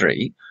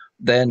history.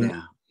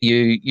 Then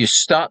you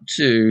start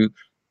to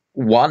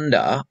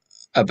wonder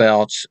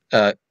about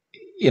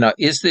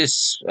is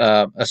this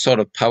a sort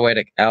of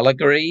poetic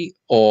allegory,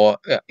 or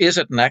is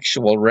it an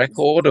actual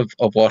record of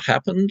what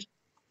happened?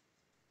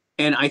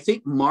 And I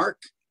think Mark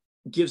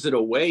gives it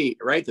away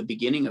right at the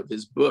beginning of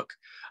his book.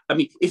 I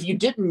mean, if you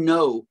didn't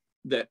know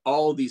that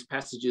all these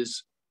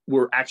passages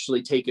were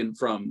actually taken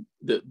from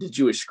the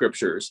Jewish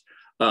scriptures,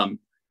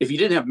 if you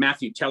didn't have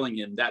Matthew telling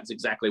him that's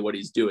exactly what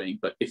he's doing,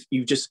 but if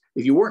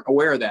you weren't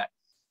aware of that,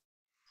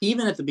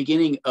 even at the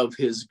beginning of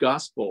his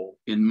gospel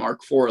in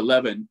Mark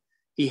 4:11,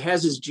 he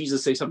has his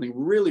Jesus say something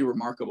really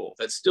remarkable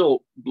that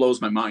still blows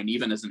my mind,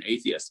 even as an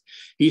atheist.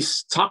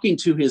 He's talking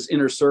to his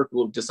inner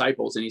circle of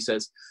disciples, and he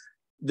says,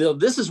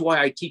 this is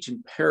why I teach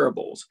in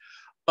parables.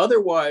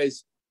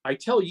 Otherwise, I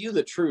tell you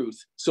the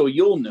truth, so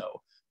you'll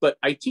know. But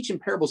I teach in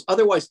parables.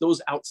 Otherwise,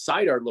 those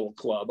outside our little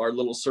club, our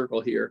little circle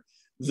here,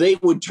 they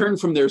would turn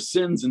from their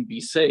sins and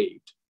be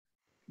saved.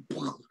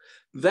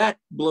 That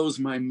blows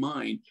my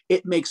mind.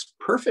 It makes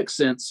perfect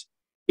sense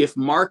if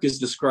Mark is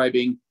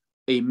describing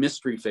a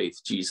mystery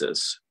faith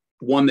Jesus,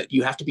 one that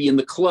you have to be in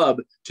the club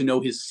to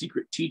know his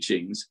secret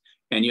teachings,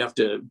 and you have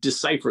to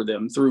decipher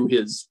them through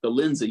the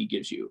lens that he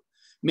gives you.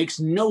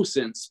 Makes no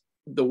sense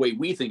the way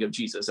we think of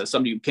Jesus as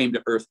somebody who came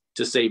to earth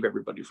to save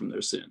everybody from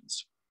their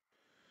sins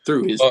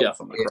through his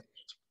death on the cross.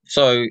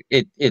 So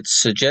it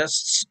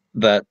suggests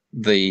that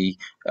the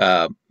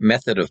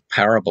method of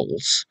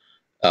parables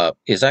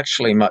is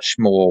actually much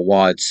more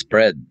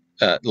widespread.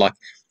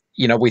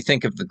 We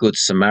think of the Good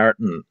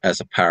Samaritan as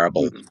a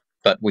parable,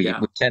 but we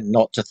tend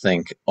not to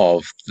think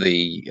of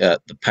the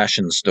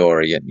Passion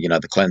story and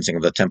the cleansing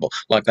of the temple.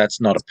 Like, that's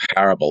not a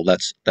parable.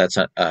 That's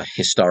a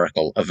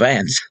historical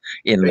event.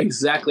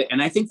 Exactly,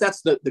 and I think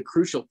that's the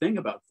crucial thing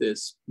about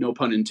this, no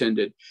pun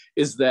intended,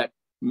 is that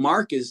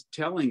Mark is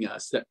telling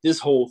us that this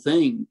whole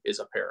thing is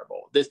a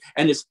parable.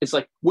 It's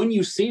like when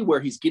you see where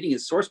he's getting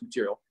his source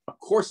material, of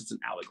course it's an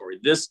allegory.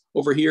 This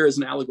over here is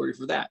an allegory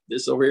for that.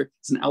 This over here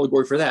is an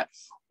allegory for that.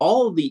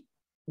 All of the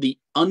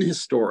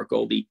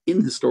unhistorical, the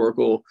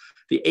inhistorical,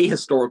 the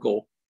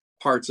ahistorical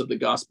parts of the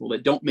gospel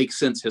that don't make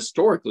sense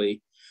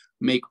historically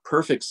make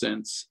perfect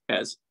sense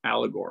as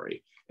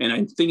allegory. And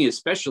I'm thinking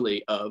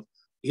especially of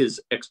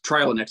his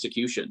trial and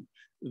execution.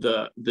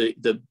 The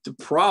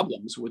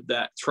problems with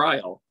that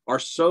trial are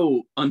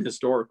so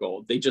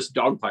unhistorical. They just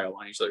dogpile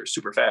on each other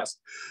super fast.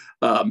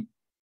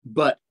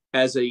 But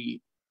as a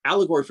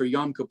allegory for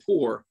Yom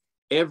Kippur,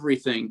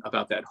 everything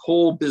about that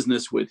whole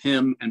business with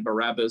him and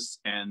Barabbas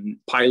and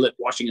Pilate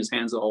washing his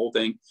hands, the whole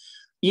thing,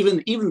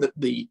 even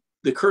the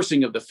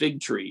cursing of the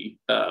fig tree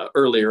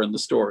earlier in the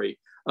story,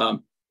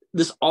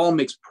 this all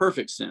makes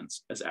perfect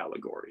sense as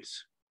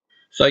allegories.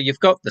 So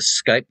you've got the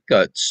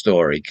scapegoat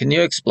story. Can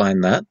you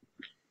explain that?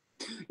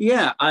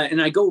 Yeah, and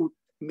I go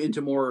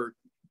into more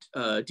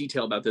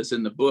detail about this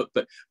in the book,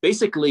 but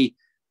basically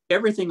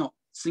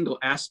single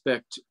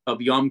aspect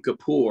of Yom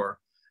Kippur,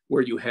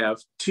 where you have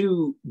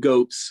two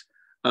goats,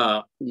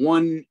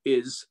 one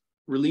is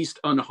released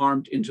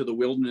unharmed into the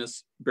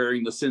wilderness,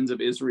 bearing the sins of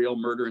Israel,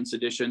 murder and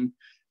sedition,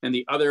 and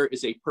the other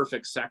is a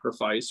perfect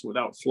sacrifice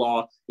without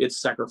flaw.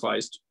 It's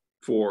sacrificed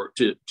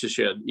to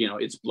shed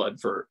its blood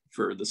for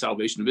the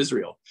salvation of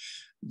Israel.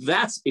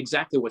 That's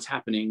exactly what's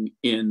happening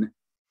in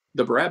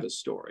the Barabbas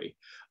story.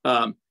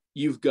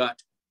 You've got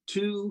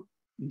two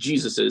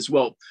Jesuses.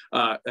 Well,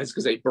 I was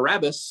going to say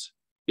Barabbas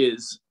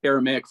is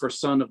Aramaic for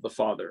son of the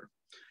father.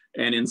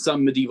 And in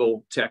some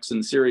medieval texts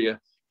in Syria,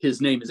 his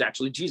name is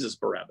actually Jesus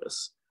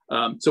Barabbas.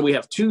 So we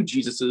have two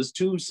Jesuses,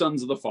 two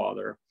sons of the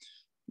father.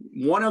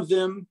 One of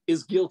them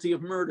is guilty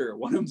of murder.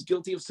 One of them is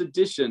guilty of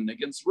sedition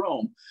against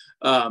Rome.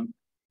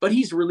 But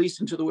he's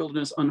released into the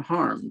wilderness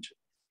unharmed.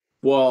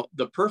 While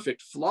the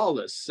perfect,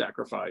 flawless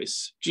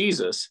sacrifice,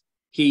 Jesus,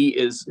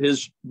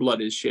 his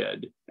blood is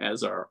shed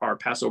as our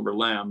Passover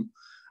lamb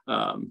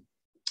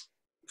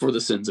for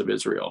the sins of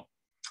Israel.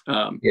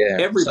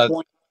 Every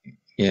point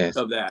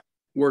of that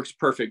works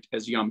perfect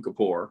as Yom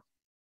Kippur.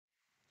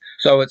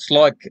 So it's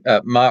like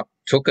Mark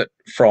took it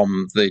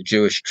from the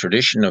Jewish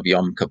tradition of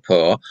Yom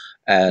Kippur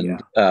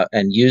and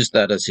used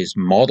that as his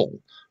model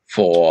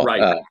for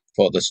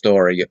the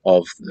story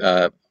of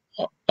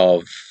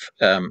of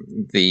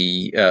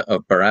the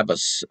of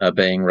Barabbas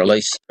being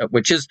released,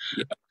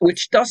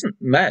 which doesn't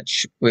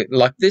match with,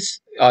 like, this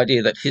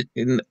idea that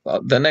in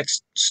the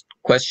next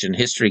question,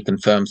 history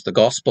confirms the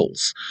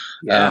Gospels.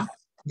 Yeah.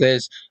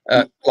 There's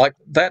like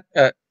that.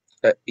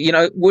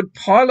 Would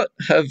Pilate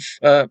have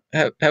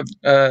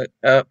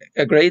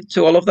agreed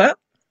to all of that?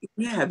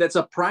 Yeah, that's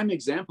a prime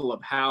example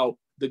of how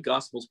the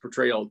Gospels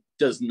portrayal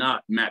does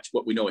not match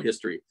what we know of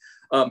history.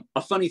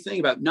 A funny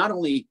thing about, not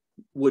only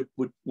would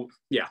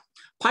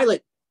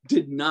Pilate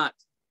did not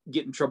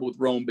get in trouble with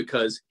Rome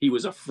because he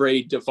was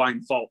afraid to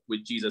find fault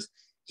with Jesus.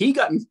 He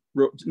got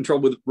in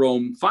trouble with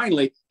Rome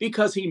finally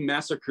because he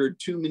massacred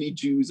too many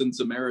Jews and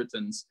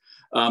Samaritans.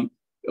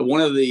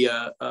 One of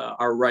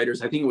our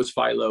writers, I think it was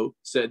Philo,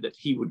 said that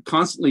he would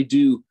constantly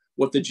do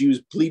what the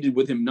Jews pleaded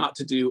with him not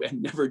to do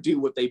and never do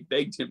what they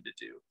begged him to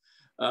do.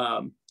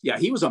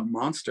 He was a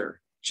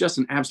monster, just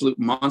an absolute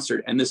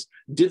monster. And this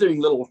dithering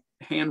little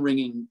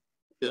hand-wringing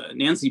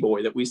Nancy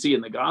boy that we see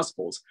in the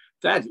Gospels,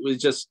 that was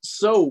just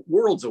so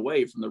worlds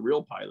away from the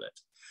real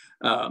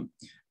Pilate.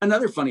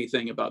 Another funny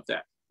thing about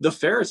that, the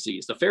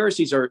Pharisees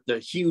are the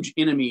huge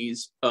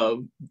enemies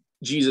of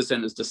Jesus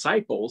and his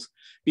disciples,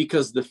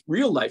 because the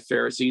real life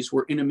Pharisees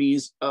were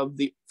enemies of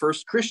the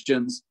first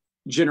Christians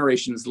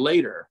generations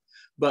later.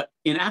 But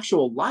in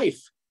actual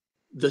life,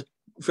 the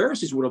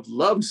Pharisees would have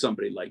loved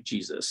somebody like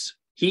Jesus.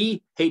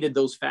 He hated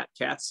those fat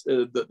cats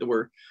that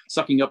were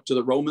sucking up to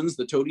the Romans,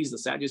 the toadies, the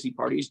Sadducee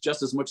parties,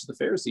 just as much as the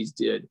Pharisees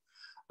did.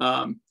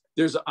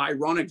 There's an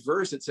ironic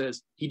verse that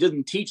says he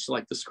didn't teach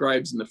like the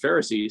scribes and the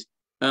Pharisees,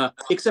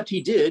 except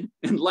he did.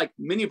 And like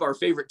many of our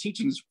favorite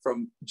teachings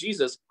from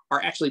Jesus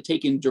are actually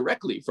taken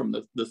directly from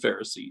the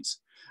Pharisees.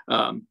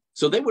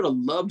 So they would have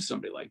loved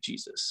somebody like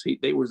Jesus.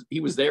 He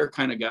was their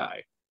kind of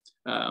guy.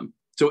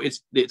 So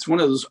it's one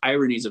of those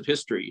ironies of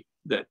history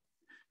that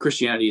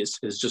Christianity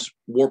has just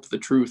warped the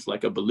truth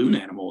like a balloon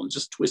animal and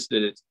just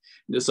twisted it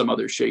into some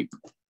other shape.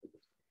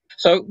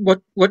 So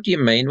what do you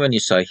mean when you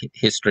say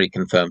history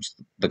confirms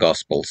the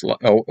Gospels?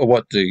 Or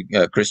what do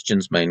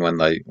Christians mean when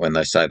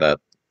they say that?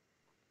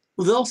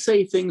 Well, they'll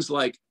say things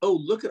like, oh,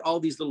 look at all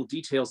these little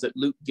details that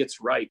Luke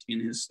gets right in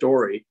his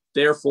story,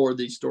 therefore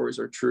these stories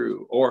are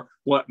true. Or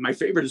what my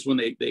favorite is when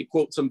they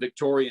quote some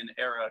Victorian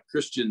era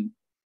Christian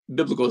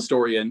biblical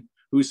historian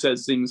who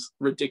says things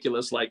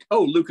ridiculous like,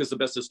 oh, Luke is the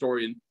best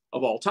historian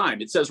of all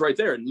time. It says right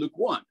there in Luke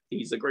 1,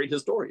 he's a great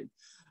historian.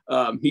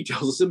 He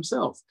tells us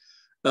himself.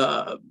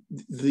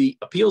 The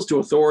appeals to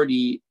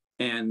authority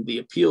and the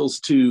appeals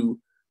to,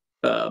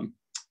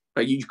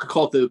 you could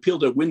call it the appeal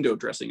to window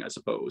dressing, I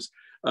suppose,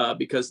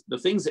 because the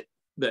things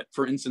that,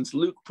 for instance,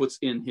 Luke puts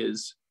in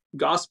his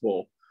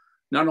gospel,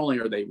 not only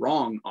are they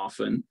wrong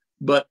often,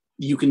 but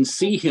you can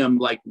see him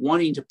like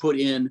wanting to put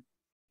in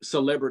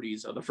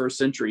celebrities of the first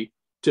century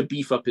to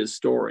beef up his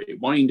story,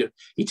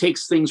 he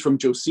takes things from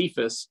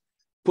Josephus,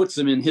 puts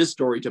them in his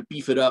story to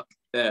beef it up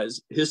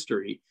as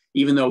history,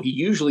 even though he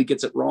usually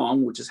gets it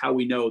wrong, which is how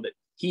we know that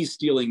he's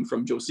stealing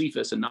from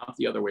Josephus and not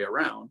the other way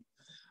around.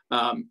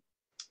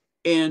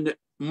 And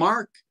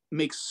Mark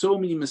makes so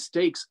many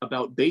mistakes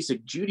about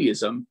basic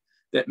Judaism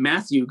that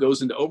Matthew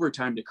goes into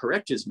overtime to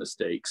correct his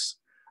mistakes,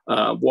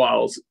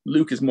 while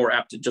Luke is more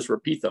apt to just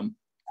repeat them.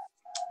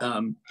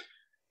 And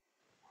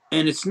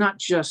it's not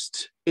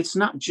just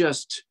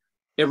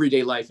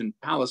everyday life in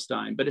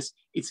Palestine, but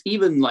it's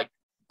even like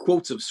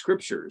quotes of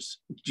scriptures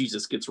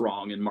Jesus gets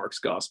wrong in Mark's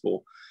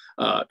gospel,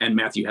 and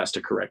Matthew has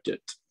to correct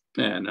it.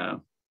 And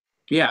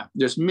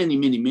there's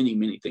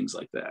many things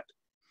like that.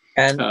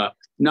 And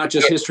not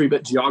just history,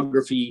 but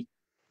geography,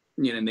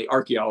 and the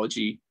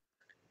archaeology.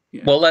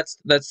 Yeah. Well,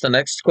 that's the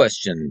next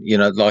question.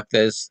 Like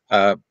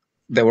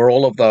there were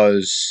all of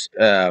those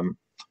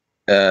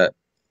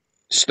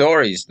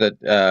stories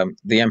that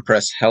the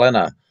Empress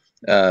Helena,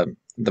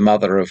 the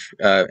mother of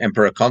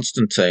Emperor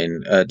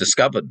Constantine,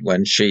 discovered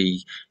when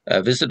she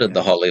visited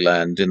the Holy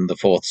Land in the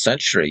 4th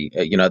century.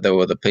 There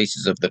were the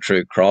pieces of the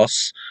true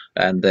cross,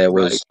 and there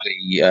was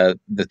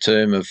the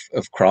tomb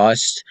of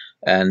Christ,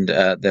 and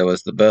there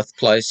was the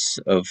birthplace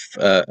of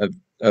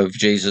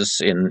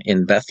Jesus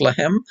in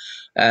Bethlehem,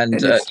 and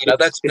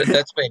that's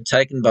been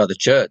taken by the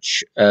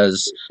church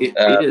as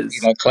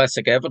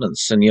classic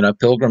evidence, and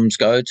pilgrims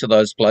go to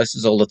those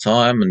places all the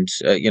time, and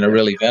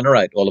really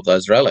venerate all of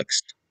those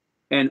relics.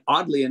 And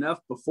oddly enough,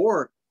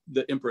 before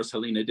the Empress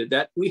Helena did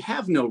that, we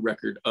have no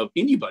record of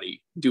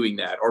anybody doing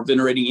that or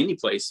venerating any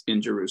place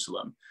in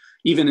Jerusalem.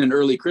 Even in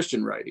early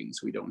Christian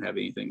writings, we don't have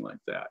anything like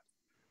that.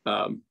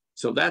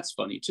 So that's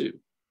funny too.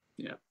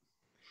 Yeah.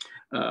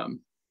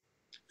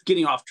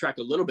 Getting off track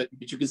a little bit,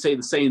 but you can say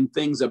the same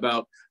things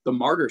about the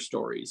martyr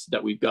stories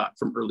that we've got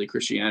from early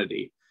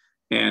Christianity.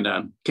 And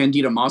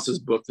Candida Moss's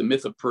book, The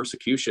Myth of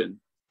Persecution,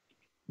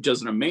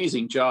 does an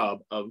amazing job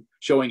of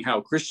showing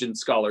how Christian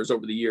scholars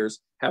over the years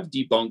have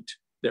debunked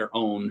their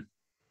own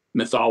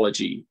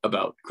mythology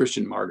about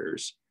Christian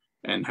martyrs,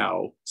 and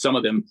how some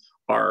of them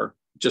are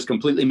just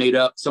completely made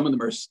up. Some of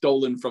them are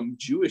stolen from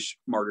Jewish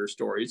martyr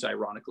stories,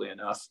 ironically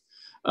enough.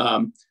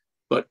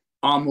 But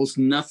almost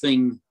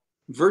nothing,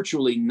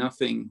 virtually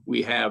nothing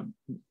we have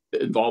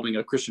involving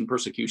a Christian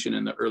persecution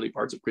in the early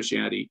parts of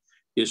Christianity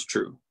is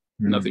true.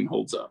 Nothing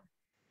holds up.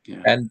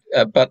 Yeah. And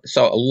but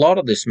so a lot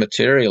of this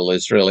material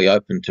is really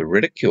open to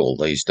ridicule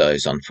these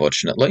days,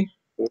 unfortunately.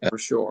 For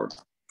sure.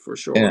 For Yeah,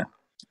 sure.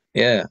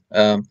 yeah.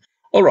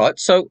 All right.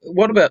 So,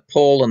 what about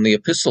Paul and the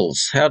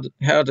epistles? How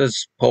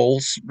does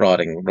Paul's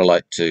writing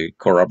relate to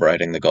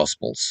corroborating the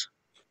Gospels?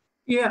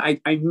 Yeah,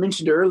 I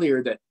mentioned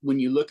earlier that when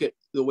you look at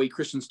the way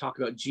Christians talk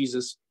about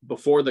Jesus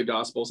before the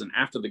Gospels and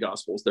after the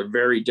Gospels, they're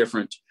very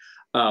different.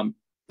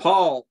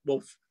 Paul,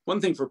 well,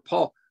 one thing for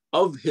Paul,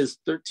 of his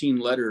 13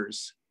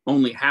 letters,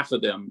 only half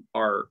of them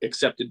are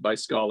accepted by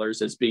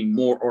scholars as being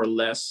more or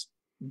less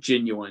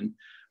genuine.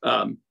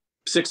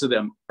 6 of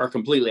them are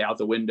completely out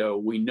the window.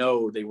 We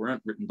know they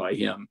weren't written by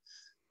him.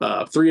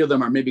 3 of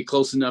them are maybe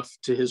close enough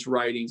to his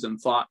writings and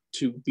thought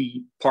to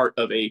be part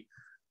of a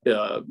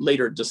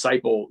later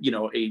disciple,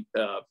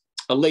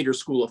 a later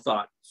school of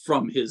thought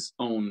from his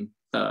own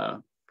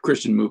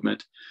Christian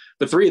movement.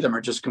 But 3 of them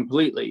are just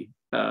completely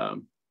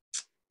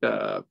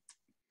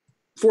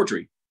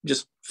forgery,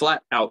 just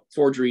flat out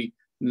forgery,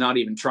 not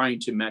even trying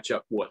to match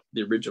up what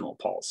the original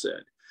Paul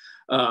said.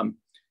 And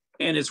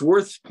it's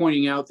worth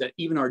pointing out that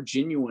even our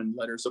genuine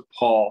letters of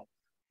Paul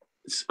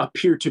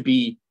appear to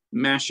be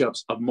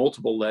mashups of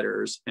multiple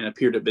letters and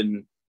appear to have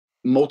been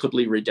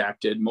multiply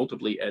redacted,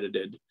 multiply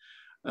edited.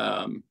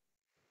 And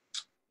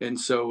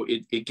so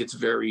it gets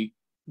very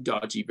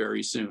dodgy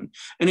very soon.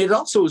 And it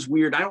also is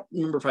weird. I don't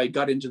remember if I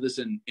got into this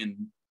in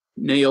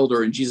Nailed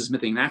or in Jesus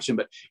Myth in Action,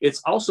 but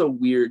it's also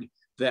weird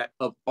that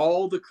of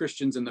all the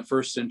Christians in the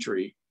first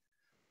century,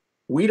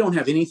 we don't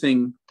have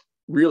anything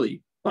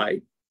really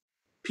by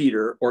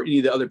Peter or any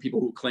of the other people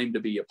who claim to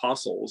be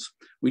apostles.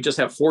 We just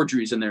have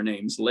forgeries in their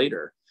names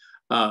later.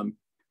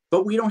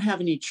 But we don't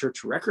have any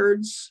church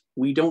records.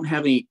 We don't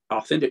have any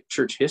authentic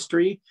church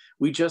history.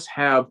 We just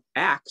have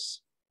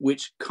Acts,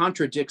 which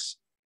contradicts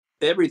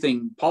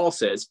everything Paul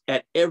says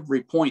at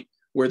every point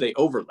where they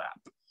overlap.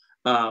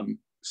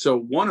 So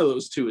one of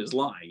those 2 is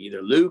lying,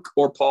 either Luke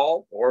or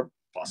Paul, or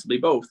possibly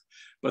both,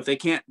 but they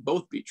can't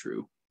both be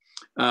true.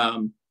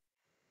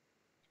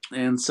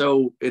 And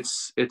so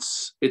it's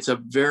a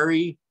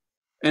very,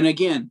 and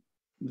again,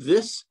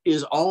 this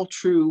is all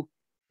true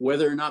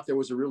whether or not there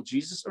was a real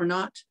Jesus or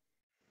not,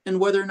 and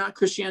whether or not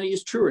Christianity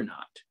is true or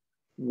not.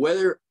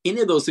 Whether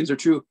any of those things are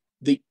true,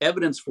 the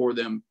evidence for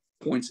them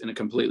points in a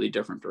completely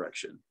different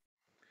direction,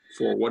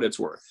 for what it's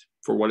worth.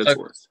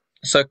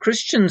 So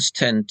Christians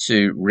tend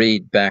to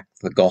read back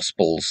the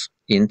Gospels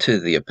into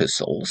the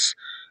epistles,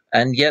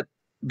 and yet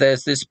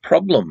there's this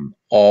problem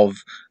of,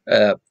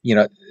 that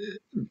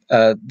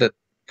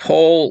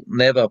Paul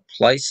never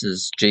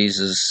places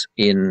Jesus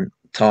in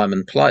time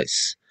and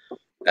place,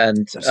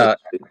 and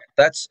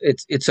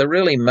it's a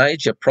really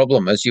major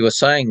problem. As you were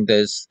saying,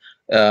 there's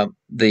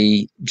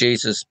the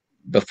Jesus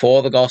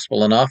before the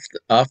gospel and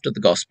after the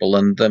gospel,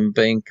 and them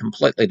being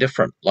completely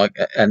different.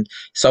 And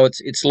so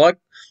it's like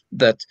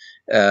that.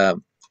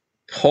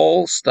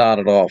 Paul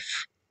started off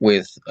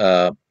with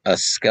a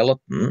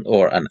skeleton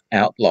or an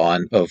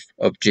outline of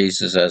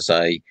Jesus as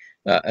a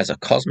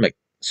cosmic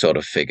sort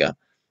of figure.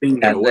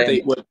 Bingo. And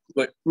then,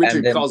 What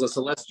Richard calls a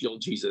celestial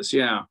Jesus,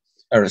 yeah.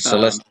 Or a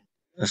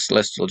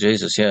celestial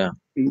Jesus, yeah.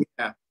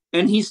 Yeah.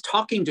 And he's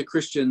talking to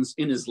Christians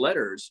in his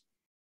letters.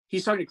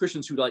 He's talking to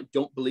Christians who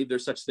don't believe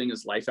there's such thing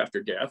as life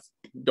after death,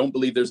 don't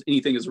believe there's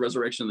anything as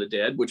resurrection of the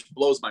dead, which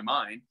blows my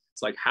mind.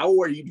 It's like, how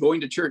are you going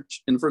to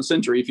church in the first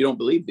century if you don't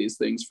believe these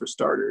things, for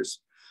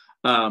starters?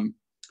 So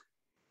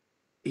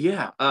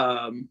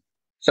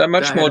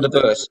much more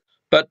diverse.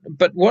 But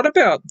what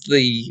about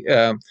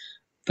the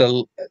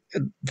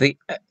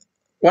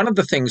one of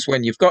the things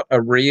when you've got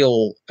a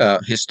real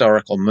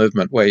historical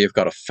movement where you've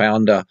got a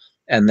founder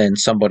and then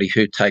somebody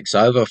who takes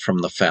over from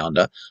the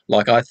founder,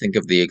 like I think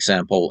of the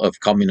example of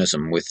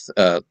communism with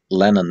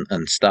Lenin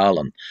and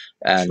Stalin.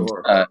 And,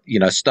 sure.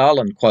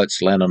 Stalin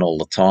quotes Lenin all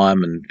the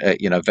time and,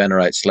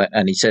 venerates Lenin.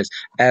 And he says,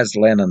 as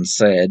Lenin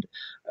said.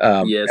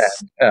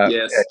 Yes.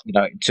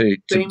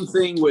 Same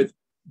thing with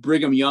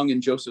Brigham Young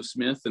and Joseph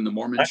Smith in the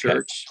Mormon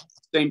Church.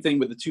 Same thing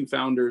with the 2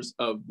 founders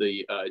of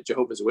the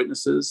Jehovah's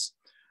Witnesses.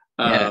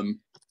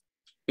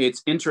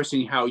 It's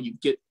interesting how you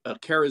get a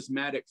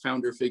charismatic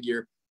founder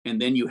figure, and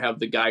then you have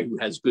the guy who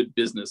has good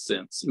business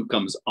sense who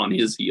comes on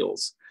his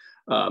heels.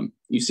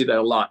 You see that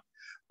a lot.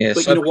 Yeah,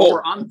 but while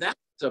we're on that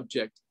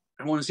subject,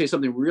 I want to say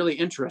something really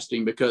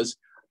interesting, because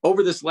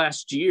over this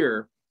last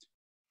year,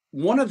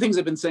 one of the things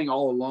I've been saying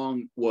all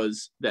along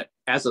was that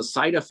as a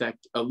side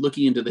effect of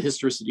looking into the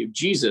historicity of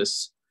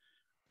Jesus,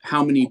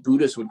 how many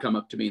Buddhists would come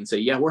up to me and say,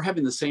 yeah, we're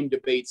having the same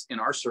debates in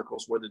our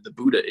circles whether the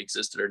Buddha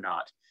existed or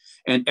not.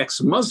 And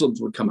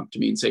ex-Muslims would come up to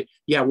me and say,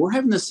 yeah, we're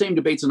having the same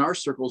debates in our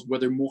circles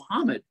whether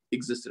Muhammad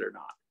existed or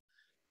not.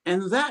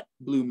 And that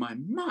blew my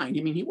mind.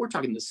 I mean, we're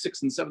talking the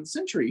 6th and 7th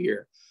century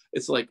here.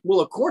 It's like,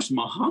 well, of course,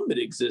 Muhammad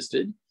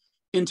existed,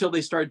 until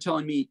they started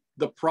telling me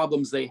the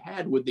problems they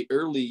had with the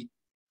early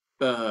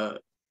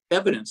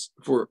evidence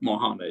for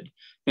Muhammad,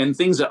 and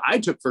things that I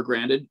took for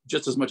granted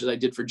just as much as I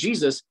did for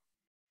Jesus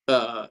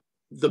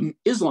the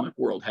Islamic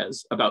world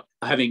has about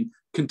having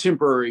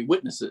contemporary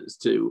witnesses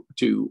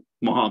to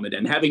Muhammad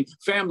and having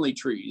family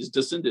trees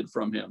descended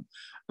from him,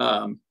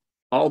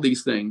 all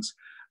these things,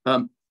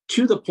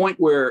 to the point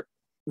where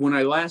when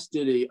I last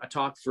did a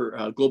talk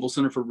for Global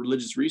Center for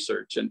Religious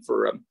Research and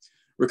for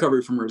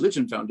Recovery from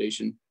Religion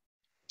Foundation,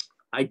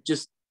 I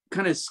just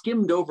kind of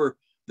skimmed over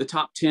the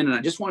top 10, and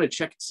I just want to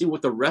check see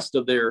what the rest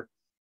of their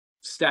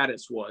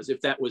status was.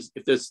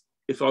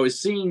 If I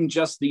was seeing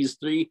just these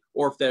three,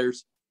 or if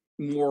there's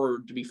more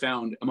to be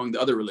found among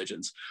the other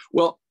religions.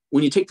 Well,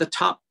 when you take the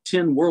top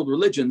 10 world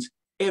religions,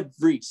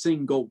 every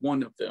single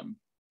one of them,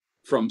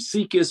 from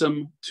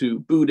Sikhism to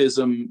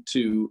Buddhism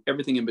to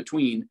everything in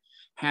between,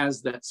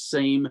 has that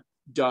same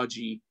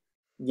dodgy,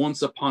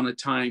 once upon a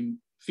time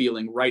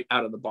feeling right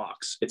out of the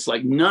box. It's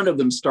like none of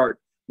them start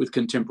with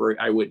contemporary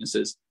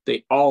eyewitnesses.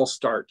 They all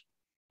start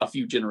a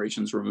few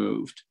generations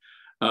removed.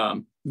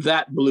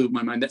 That blew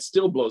my mind. That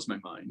still blows my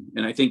mind.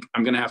 And I think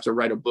I'm going to have to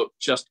write a book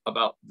just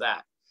about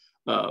that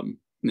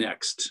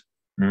next.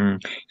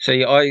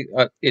 See,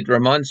 it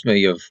reminds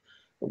me of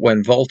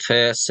when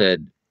Voltaire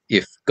said,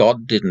 if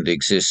God didn't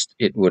exist,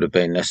 it would have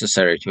been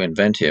necessary to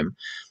invent him.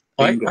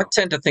 I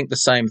tend to think the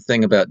same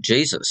thing about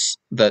Jesus,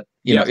 that,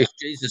 if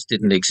Jesus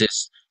didn't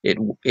exist,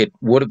 it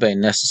would have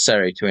been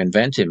necessary to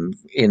invent him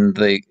in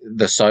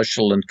the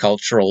social and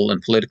cultural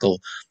and political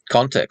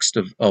context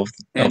of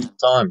the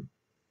time.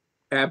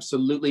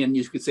 Absolutely. And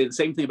you could say the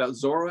same thing about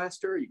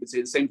Zoroaster. You could say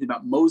the same thing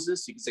about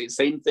Moses. You could say the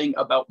same thing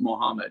about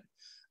Muhammad,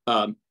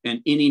 and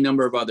any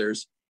number of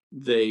others.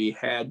 They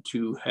had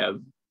to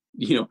have,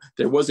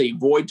 there was a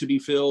void to be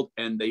filled,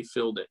 and they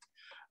filled it.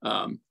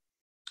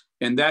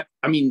 And that,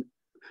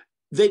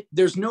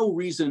 there's no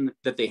reason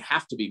that they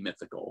have to be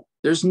mythical.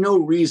 There's no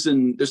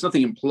reason, there's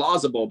nothing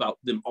implausible about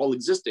them all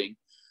existing.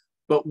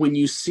 But when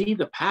you see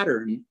the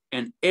pattern,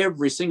 and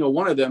every single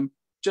one of them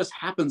just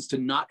happens to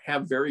not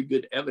have very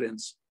good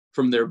evidence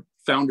from their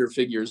founder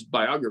figure's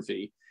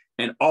biography,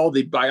 and all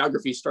the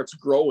biography starts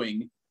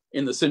growing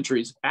in the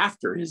centuries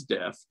after his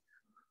death.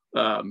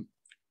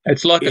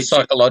 It's like a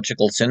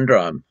psychological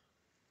syndrome.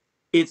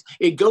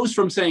 It goes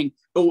from saying,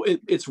 oh,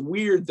 it's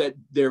weird that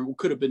there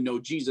could have been no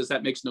Jesus,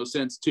 that makes no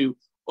sense, to,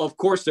 of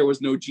course there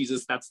was no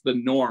Jesus, that's the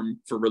norm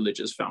for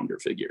religious founder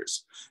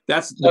figures.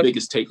 That's the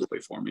biggest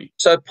takeaway for me.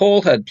 So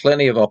Paul had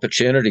plenty of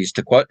opportunities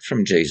to quote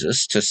from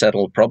Jesus to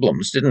settle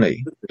problems, didn't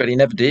he? But he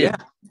never did. Yeah,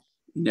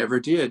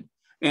 never did.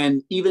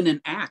 And even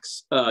in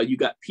Acts, you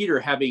got Peter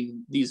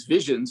having these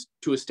visions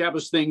to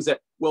establish things that,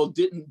 well,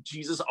 didn't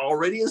Jesus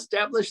already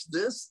establish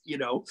this,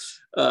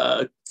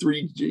 2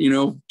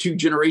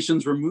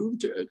 generations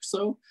removed?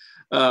 So,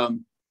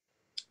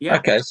 yeah.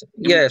 Okay.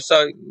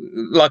 So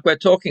like we're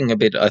talking a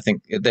bit, I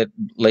think that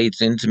leads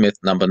into myth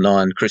number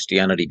 9.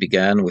 Christianity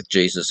began with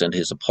Jesus and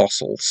his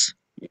apostles.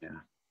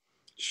 Yeah.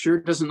 Sure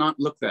does not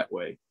look that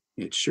way.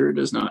 It sure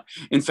does not.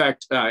 In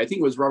fact, I think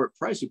it was Robert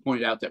Price who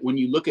pointed out that when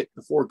you look at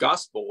the 4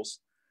 Gospels,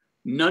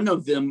 none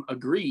of them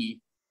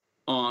agree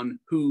on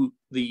who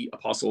the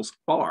apostles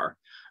are.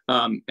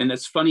 And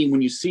that's funny,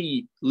 when you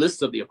see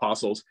lists of the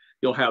apostles,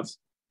 you'll have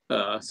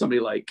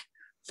somebody like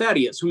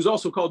Thaddeus, who's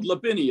also called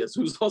Labinius,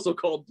 who's also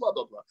called blah,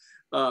 blah,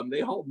 blah.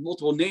 They hold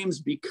multiple names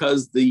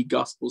because the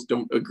Gospels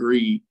don't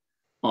agree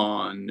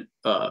on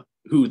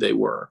who they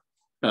were.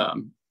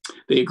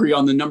 They agree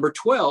on the number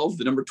 12.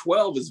 The number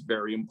 12 is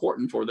very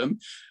important for them.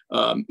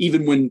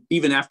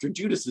 Even after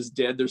Judas is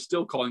dead, they're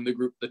still calling the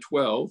group the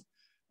 12.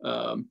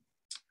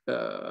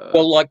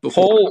 Well, like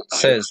Paul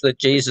says that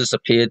Jesus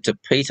appeared to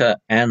Peter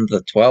and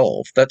the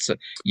 12. That's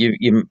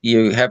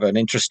you have an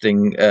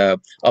interesting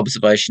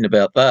observation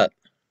about that.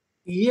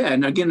 Yeah,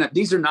 and again,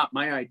 these are not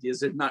my ideas;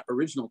 they're not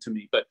original to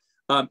me. But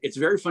it's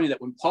very funny that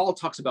when Paul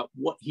talks about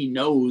what he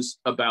knows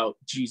about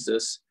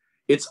Jesus,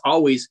 it's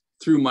always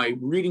through my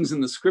readings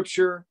in the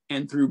Scripture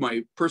and through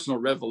my personal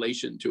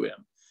revelation to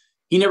him.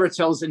 He never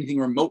tells anything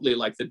remotely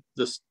like the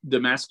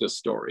Damascus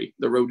story,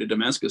 the road to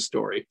Damascus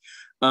story.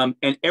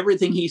 And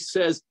everything he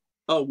says,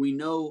 oh, we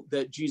know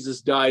that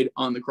Jesus died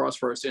on the cross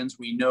for our sins.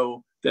 We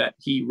know that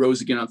he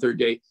rose again on the 3rd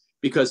day,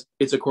 because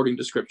it's according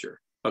to Scripture.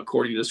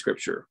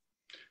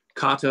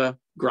 Kata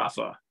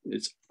grapha.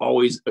 It's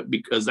always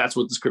because that's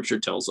what the Scripture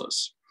tells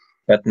us.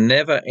 But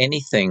never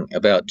anything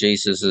about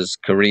Jesus's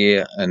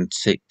career and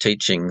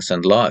teachings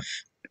and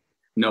life.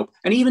 No,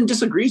 and he even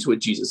disagrees with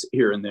Jesus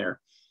here and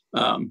there.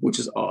 Which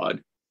is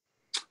odd.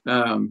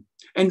 And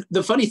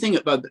the funny thing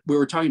about, we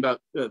were talking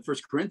about 1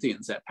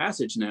 Corinthians, that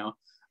passage now.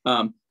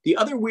 The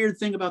other weird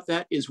thing about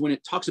that is when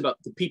it talks about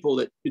the people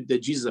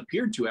that Jesus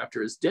appeared to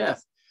after his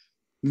death,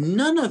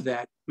 none of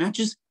that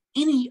matches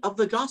any of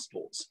the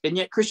Gospels. And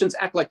yet Christians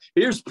act like,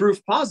 here's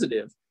proof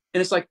positive. And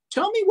it's like,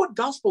 tell me what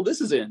Gospel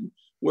this is in,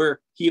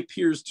 where he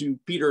appears to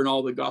Peter and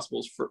all the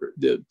Gospels for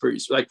the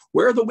priests. Like,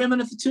 where are the women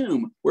at the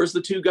tomb? Where's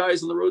the 2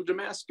 guys on the road to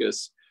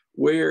Damascus?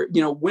 Where,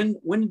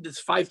 when did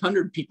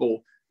 500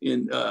 people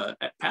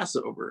at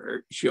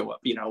Passover show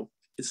up?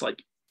 It's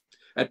like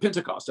at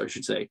Pentecost, I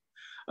should say.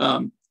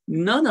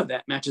 None of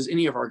that matches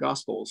any of our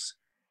Gospels.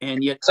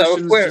 And yet So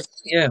if Christians we're just,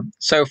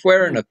 so if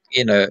we're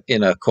yeah,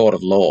 in a court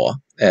of law,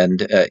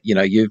 and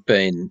you've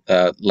been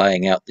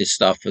laying out this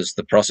stuff as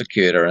the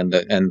prosecutor, and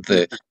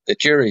the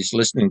jury's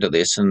listening to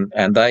this,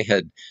 and they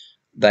had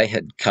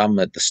come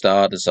at the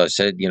start, as I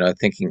said,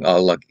 thinking,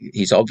 oh, look,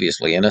 he's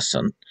obviously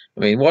innocent. I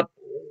mean,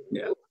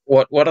 yeah.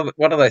 what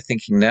are they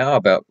thinking now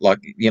about, like,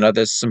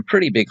 there's some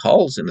pretty big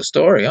holes in the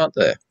story, aren't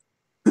there?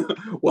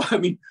 Well, I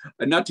mean,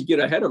 not to get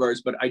ahead of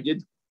ours, but I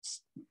did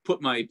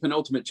put my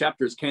penultimate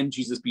chapters, Can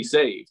Jesus Be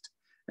Saved?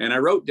 And I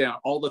wrote down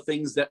all the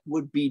things that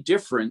would be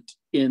different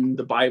in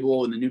the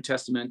Bible, in the New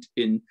Testament,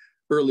 in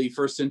early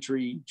first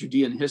century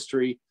Judean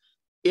history,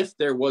 if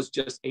there was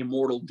just a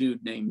mortal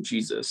dude named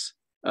Jesus.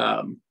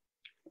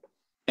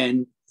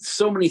 And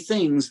so many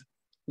things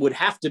would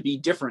have to be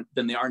different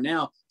than they are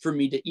now for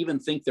me to even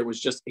think there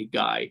was just a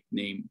guy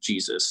named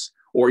Jesus,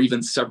 or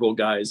even several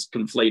guys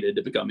conflated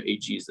to become a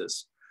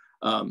Jesus.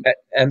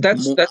 And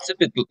that's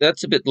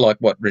a bit like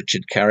what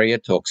Richard Carrier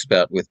talks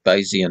about with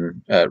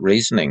Bayesian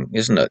reasoning,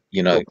 isn't it?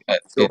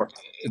 Sure.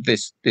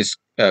 This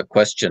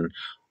question: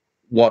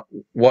 what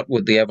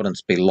would the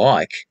evidence be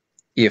like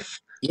if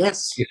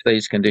Yes. if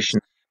these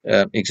conditions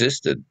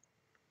existed?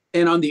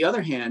 And on the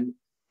other hand,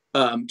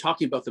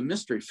 talking about the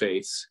mystery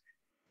faiths,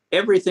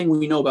 everything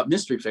we know about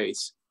mystery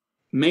faiths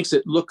makes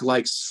it look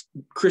like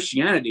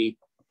Christianity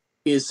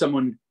is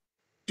someone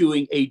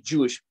doing a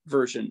Jewish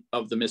version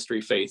of the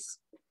mystery faith.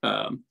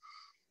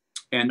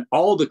 And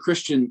all the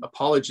Christian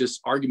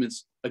apologists'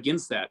 arguments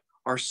against that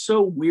are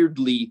so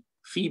weirdly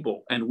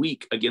feeble and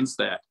weak against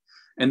that.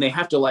 And they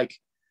have to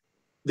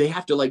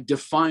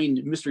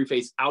define mystery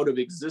faiths out of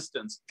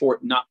existence for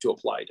it not to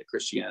apply to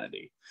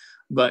Christianity.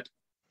 But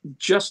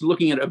just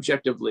looking at it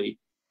objectively,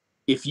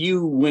 if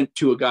you went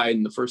to a guy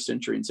in the first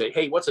century and say,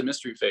 hey, what's a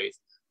mystery faith?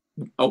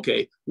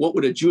 Okay, what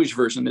would a Jewish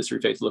version of mystery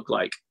faith look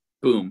like?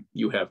 Boom,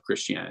 you have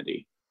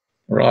Christianity.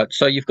 Right.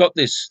 So you've got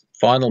this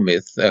final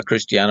myth: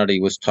 Christianity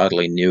was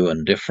totally new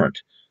and different.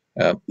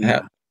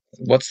 Yeah.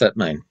 What's that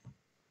mean?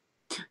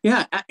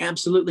 Yeah,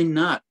 absolutely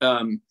not.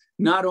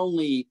 Not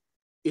only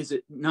is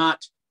it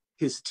not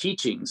his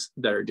teachings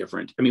that are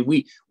different. I mean,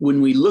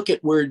 when we look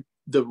at where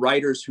the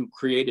writers who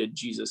created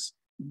Jesus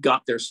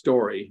got their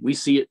story, we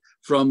see it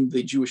from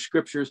the Jewish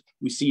scriptures,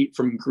 we see it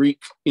from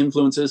Greek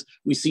influences,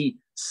 we see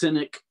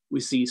Cynic, we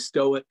see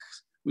Stoic,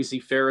 we see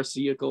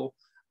Pharisaical.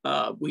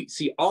 We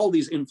see all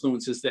these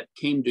influences that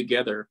came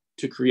together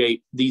to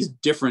create these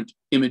different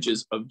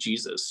images of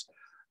Jesus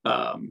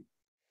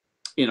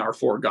in our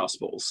four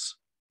Gospels,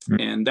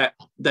 and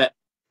that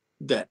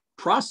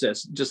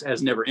process just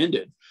has never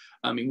ended.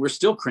 I mean, we're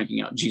still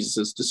cranking out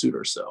Jesuses to suit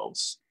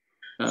ourselves.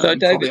 So,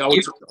 David, Probably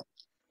always.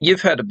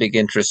 you've had a big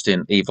interest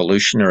in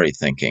evolutionary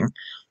thinking,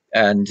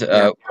 and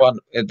Yeah.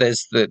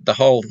 there's the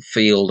whole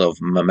field of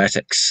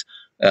memetics,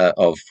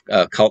 of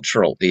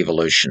cultural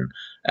evolution,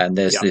 and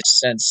there's Yeah. this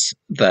sense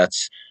that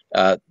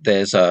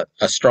there's a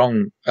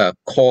strong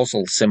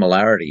causal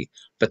similarity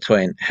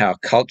between how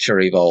culture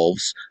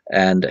evolves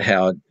and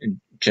how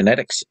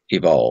genetics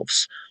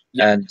evolves.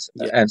 Yeah. And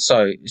Yeah.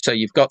 so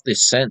you've got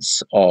this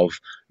sense of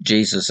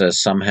Jesus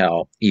as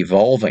somehow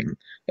evolving,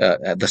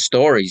 the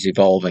stories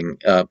evolving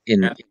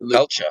in Absolutely.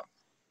 culture.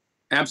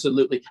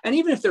 Absolutely. And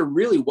even if there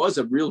really was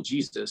a real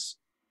Jesus,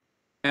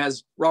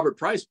 as Robert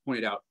Price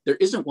pointed out, there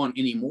isn't one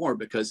anymore,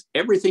 because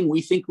everything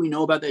we think we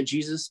know about that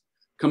Jesus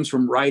comes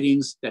from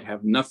writings that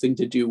have nothing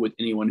to do with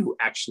anyone who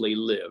actually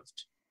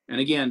lived.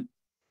 And again,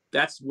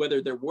 that's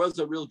whether there was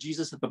a real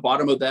Jesus at the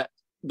bottom of that,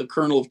 the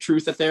kernel of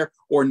truth at there,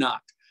 or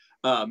not.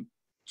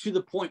 To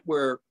the point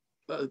where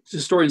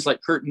historians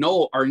like Kurt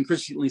Knoll are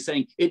increasingly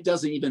saying it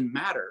doesn't even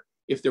matter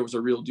if there was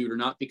a real dude or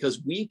not,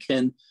 because we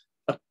can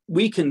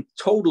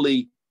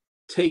totally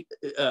take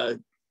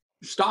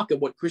stock of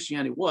what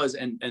Christianity was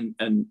and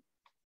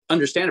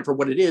understand it for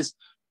what it is,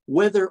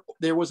 whether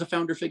there was a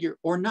founder figure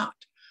or not.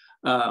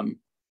 But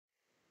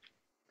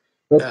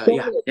for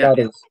Yeah, me,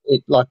 yeah,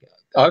 like,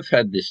 I've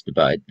had this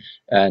debate,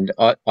 and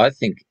I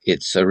think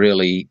it's a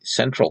really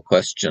central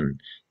question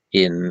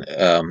in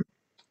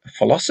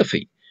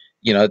philosophy.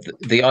 And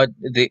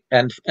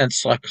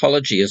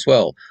psychology as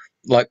well.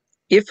 Like,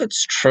 if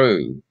it's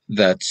true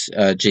that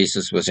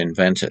Jesus was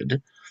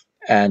invented,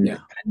 and yeah,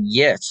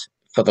 yet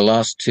for the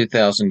last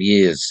 2,000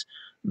 years,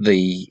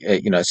 the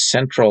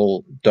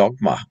central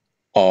dogma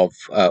of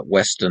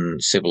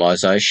Western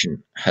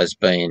civilization has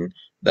been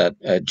that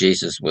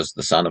Jesus was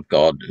the Son of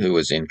God who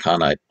was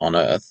incarnate on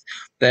Earth.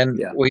 Then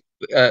yeah,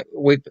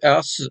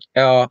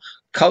 our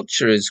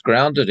culture is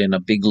grounded in a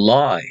big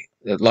lie.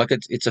 Like,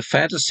 it's a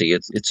fantasy,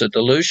 it's a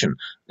delusion.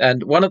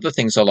 And one of the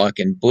things I like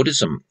in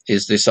Buddhism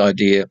is this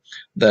idea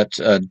that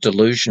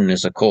delusion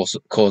is a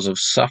cause of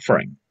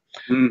suffering.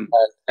 mm,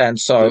 And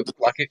so,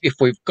 like, if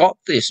we've got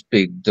this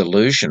big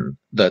delusion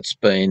that's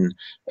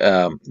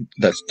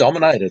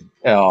dominated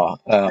our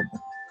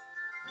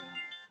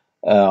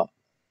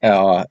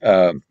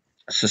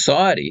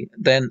society,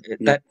 then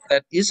yeah,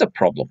 that is a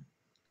problem.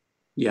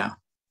 yeah.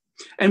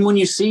 And when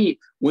you see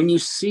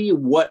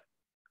what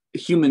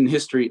human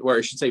history, or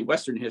I should say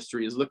Western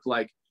history, has looked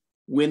like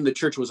when the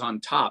church was on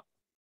top,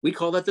 we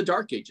call that the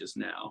Dark Ages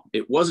now.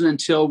 It wasn't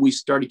until we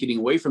started getting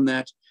away from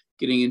that,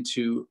 getting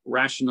into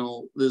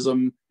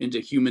rationalism, into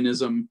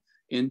humanism,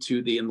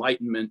 into the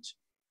Enlightenment,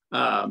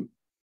 that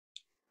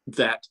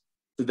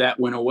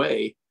went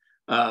away.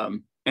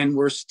 And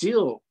we're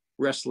still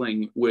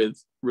wrestling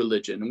with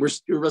religion. And we're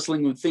still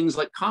wrestling with things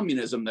like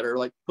communism that are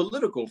like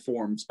political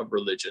forms of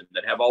religion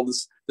that have all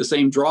the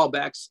same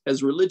drawbacks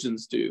as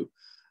religions do,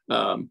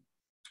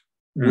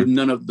 with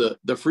none of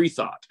the free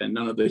thought and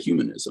none of the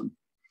humanism.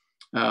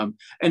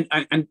 And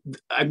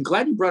I'm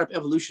glad you brought up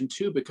evolution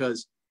too,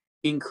 because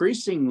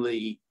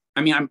increasingly,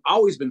 I mean, I've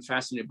always been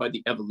fascinated by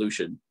the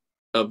evolution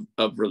of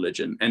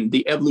religion and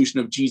the evolution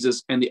of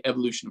Jesus and the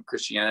evolution of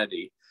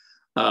Christianity.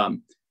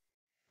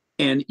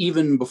 And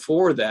even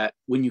before that,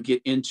 when you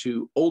get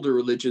into older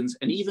religions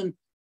and even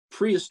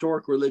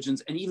prehistoric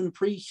religions and even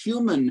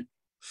pre-human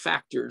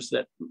factors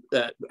that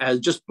as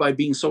just by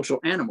being social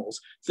animals,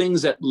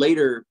 things that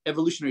later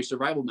evolutionary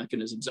survival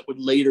mechanisms that would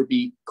later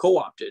be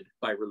co-opted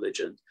by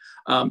religion.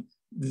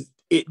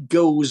 It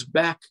goes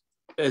back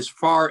as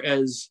far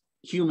as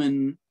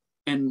human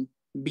and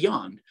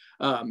beyond.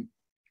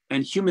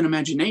 And human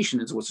imagination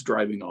is what's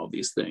driving all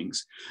these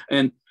things.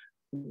 And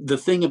the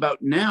thing about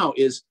now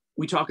is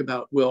we talk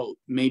about, well,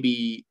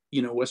 maybe,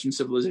 Western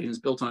civilization is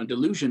built on a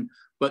delusion,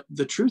 but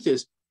the truth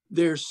is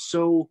there's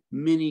so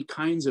many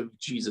kinds of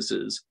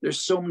Jesuses. There's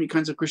so many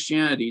kinds of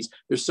Christianities.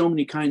 There's so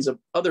many kinds of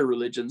other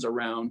religions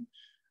around.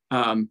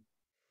 I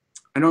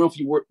don't know if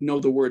you know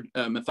the word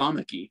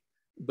mythomachy,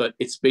 but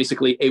it's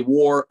basically a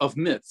war of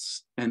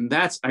myths. And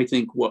that's, I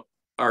think, what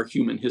our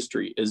human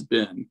history has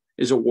been,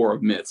 is a war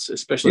of myths,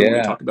 especially when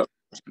we talk about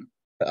religion.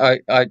 I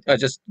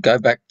just go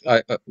back.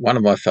 One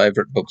of my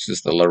favorite books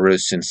is the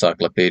Larousse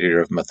Encyclopedia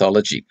of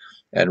Mythology,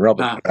 and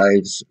Robert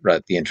Graves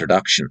wrote the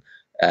introduction.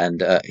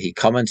 And he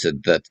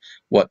commented that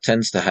what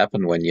tends to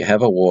happen when you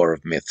have a war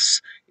of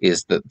myths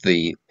is that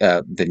the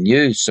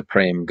new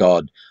supreme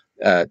god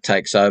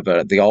takes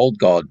over. The old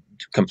god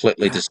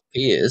completely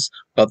disappears,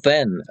 but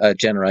then a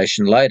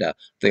generation later,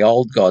 the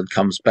old god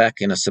comes back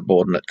in a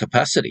subordinate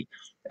capacity.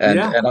 And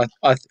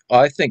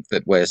I think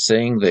that we're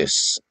seeing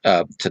this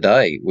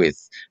today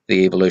with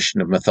the evolution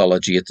of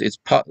mythology. It's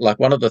like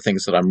one of the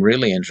things that I'm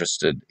really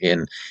interested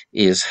in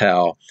is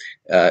how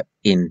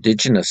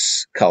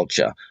indigenous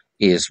culture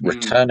is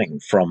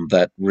returning from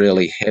that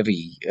really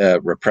heavy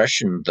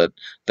repression that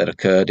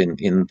occurred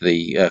in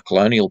the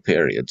colonial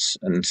periods,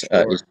 and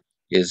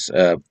is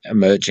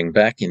emerging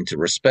back into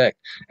respect.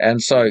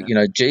 And so,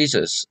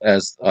 Jesus,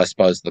 as I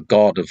suppose the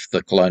god of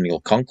the colonial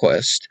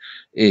conquest,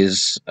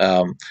 is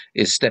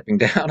stepping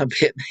down a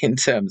bit in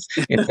terms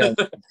of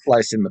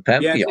place in the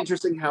pantheon. Yeah, it's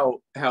interesting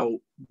how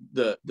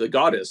the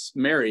goddess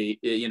Mary,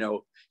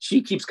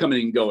 she keeps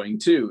coming and going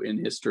too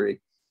in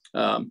history.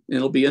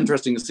 It'll be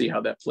interesting to see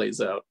how that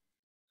plays out.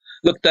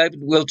 Look, David,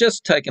 we'll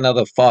just take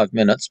another 5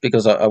 minutes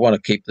because I want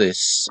to keep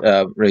this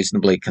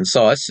reasonably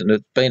concise, and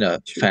it's been a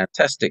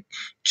fantastic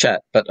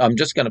chat. But I'm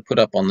just going to put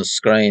up on the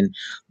screen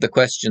the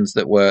questions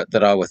that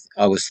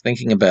I was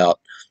thinking about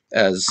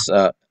as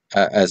I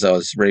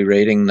was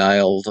rereading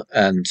Nailed,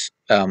 and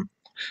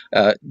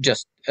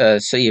just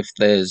see if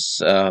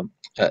there's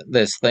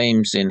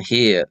themes in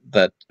here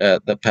that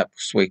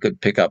perhaps we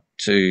could pick up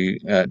to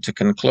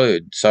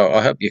conclude. So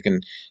I hope you can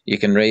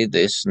read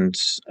this and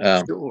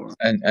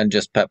and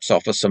just perhaps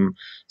offer some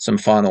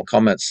final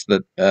comments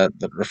that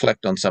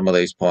reflect on some of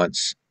these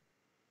points.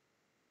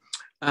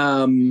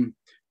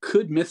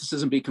 Could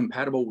mythicism be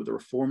compatible with a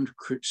reformed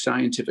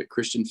scientific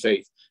Christian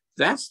faith?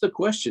 That's the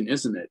question,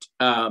 isn't it?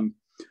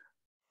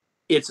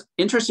 It's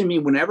interesting to me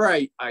whenever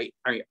I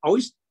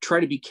always try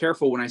to be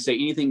careful when I say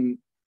anything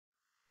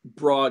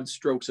broad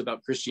strokes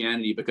about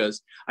Christianity,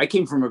 because I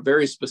came from a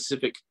very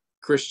specific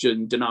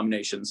Christian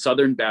denomination,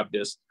 Southern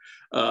Baptist,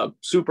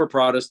 super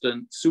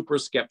Protestant, super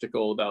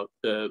skeptical about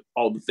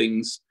all the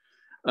things.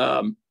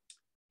 And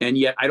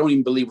yet I don't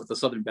even believe what the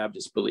Southern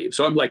Baptists believe.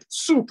 So I'm like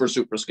super,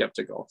 super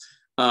skeptical,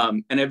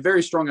 and have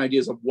very strong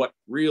ideas of what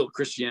real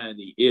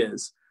Christianity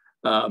is.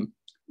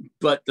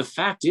 But the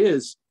fact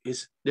is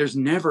there's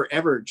never,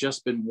 ever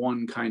just been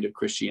one kind of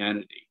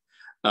Christianity.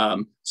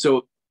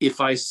 So if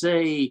I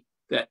say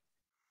that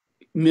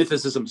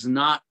mythicism is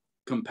not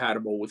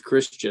compatible with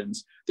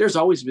Christians, there's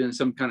always been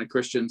some kind of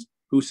Christians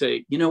who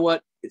say, you know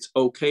what, it's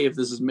okay if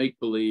this is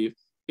make-believe.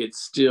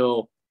 It's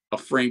still a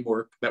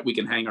framework that we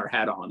can hang our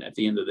hat on at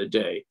the end of the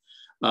day.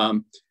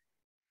 So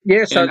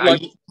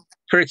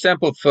for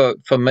example,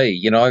 for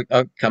me, I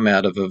come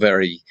out of a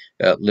very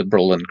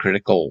liberal and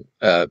critical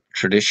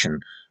tradition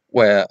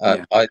where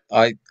I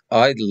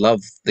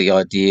love the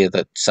idea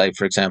that, say,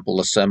 for example,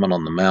 the Sermon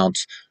on the Mount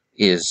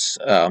is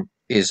a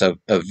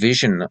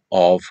vision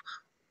of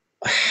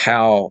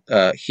how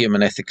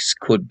human ethics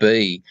could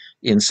be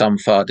in some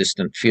far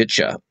distant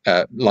future.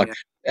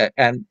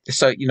 And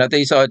so,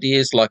 these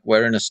ideas like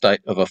we're in a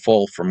state of a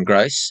fall from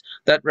grace,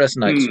 that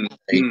resonates with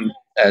me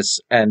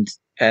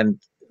and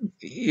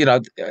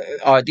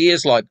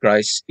ideas like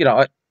grace,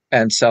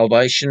 and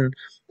salvation,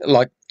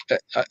 like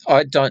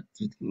I don't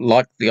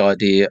like the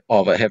idea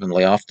of a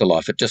heavenly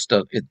afterlife.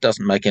 It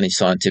doesn't make any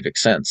scientific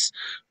sense.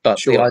 But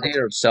the Sure.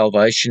 idea of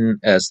salvation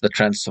as the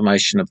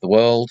transformation of the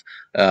world,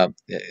 uh,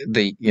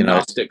 the you know,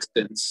 Gnostic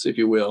sense, if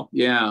you will.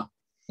 Yeah.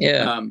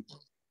 yeah.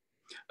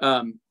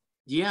 Um,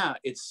 yeah,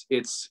 it's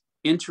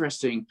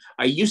interesting.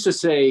 I used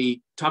to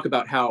talk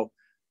about how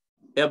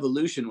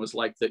evolution was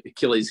like the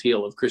Achilles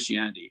heel of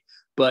Christianity,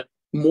 but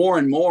more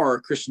and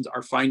more Christians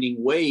are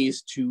finding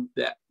ways to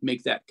that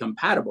make that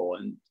compatible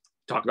and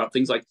talk about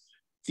things like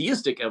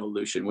theistic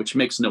evolution, which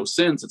makes no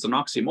sense. It's an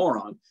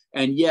oxymoron.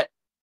 And yet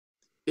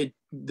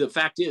the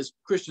fact is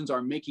Christians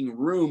are making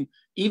room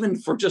even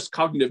for just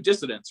cognitive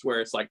dissonance, where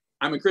it's like,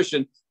 I'm a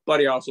Christian,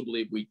 but I also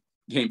believe we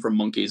came from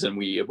monkeys and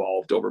we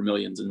evolved over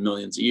millions and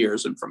millions of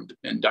years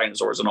and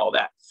dinosaurs and all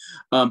that.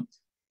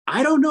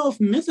 I don't know if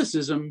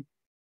mythicism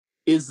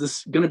is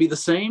this going to be the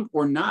same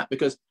or not,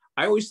 because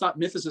I always thought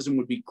mythicism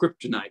would be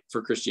kryptonite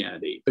for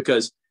Christianity,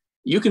 because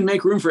you can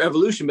make room for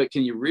evolution, but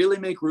can you really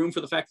make room for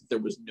the fact that there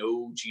was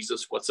no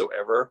Jesus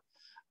whatsoever?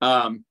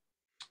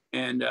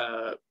 And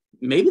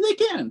maybe they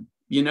can,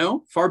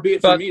 far be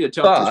it for But me to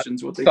tell but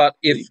Christians what they but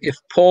believe. if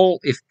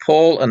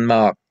Paul and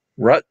Mark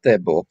wrote their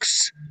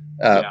books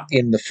Yeah.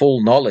 in the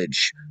full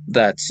knowledge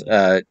that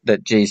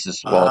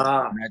Jesus was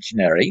Ah.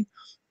 imaginary,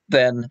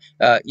 then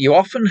you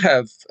often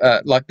have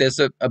like there's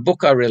a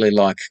book I really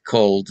like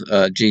called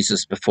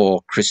Jesus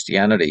Before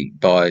Christianity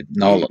by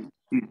Nolan,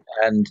 Mm, mm,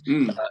 and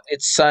mm.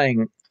 it's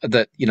saying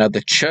that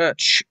the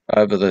church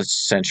over the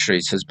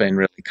centuries has been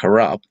really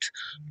corrupt,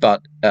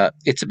 but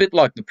it's a bit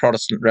like the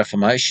Protestant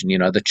Reformation.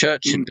 The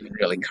church had been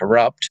really Mm.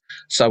 corrupt,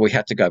 so we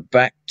had to go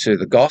back to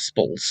the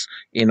Gospels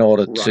in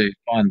order Right. to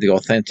find the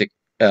authentic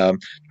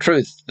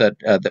truth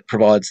that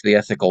provides the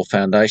ethical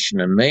foundation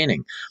and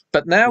meaning.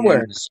 But now we're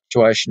Yeah. in a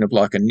situation of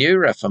like a new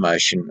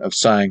Reformation of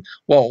saying,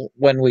 well,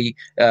 when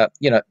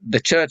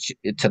the church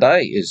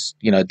today is,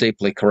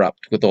 deeply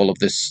corrupt with all of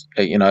this,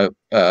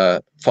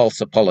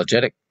 false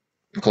apologetic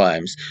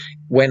claims.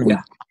 When we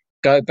Yeah.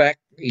 go back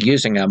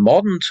using our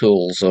modern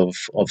tools of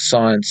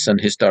science and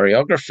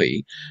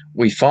historiography,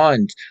 we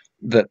find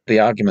that the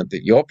argument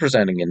that you're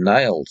presenting in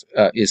Nailed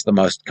is the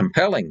most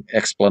compelling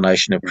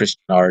explanation of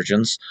Christian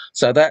origins.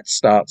 So that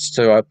starts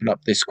to open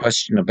up this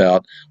question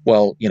about,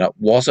 well,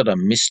 was it a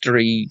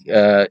mystery,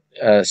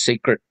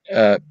 secret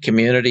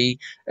community?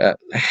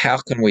 How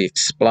can we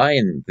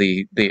explain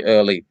the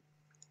early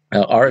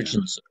Yeah.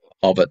 origins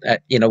of it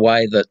in a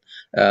way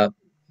uh,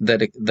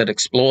 that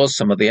explores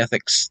some of the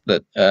ethics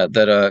that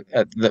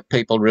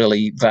people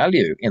really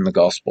value in the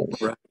Gospels.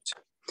 Right.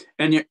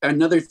 And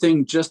another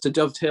thing, just to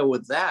dovetail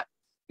with that,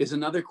 is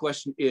another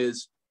question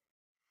is,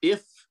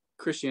 if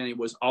Christianity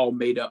was all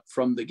made up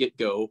from the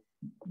get-go,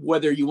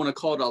 whether you want to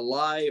call it a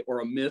lie or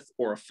a myth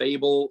or a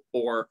fable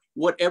or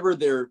whatever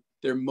their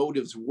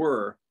motives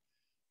were,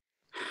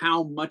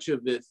 how much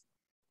of it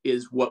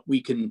is what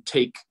we can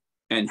take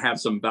and have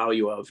some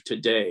value of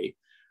today?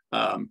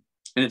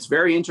 And it's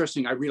very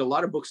interesting. I read a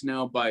lot of books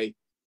now by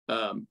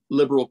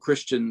liberal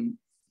Christian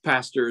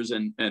pastors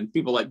and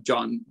people like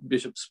John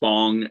Bishop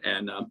Spong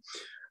and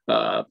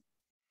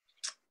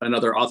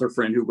another author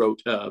friend who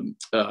wrote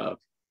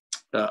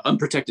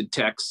Unprotected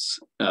Texts,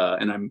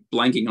 and I'm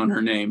blanking on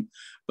her name,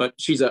 but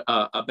she's a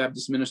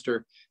Baptist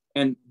minister.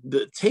 And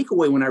the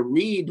takeaway when I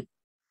read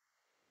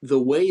the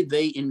way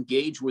they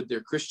engage with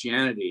their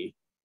Christianity,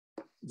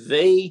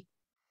 they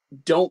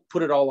don't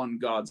put it all on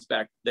God's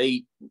back.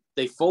 They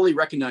fully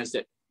recognize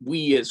that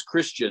we as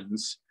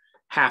Christians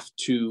have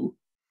to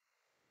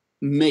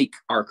make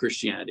our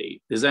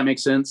Christianity. Does that make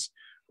sense?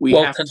 We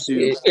Well, have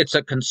to. it's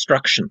a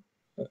construction.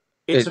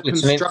 It's a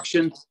It's an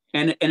construction,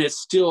 and it's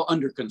still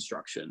under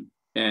construction,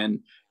 and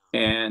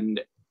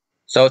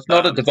so it's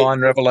not a um, it, divine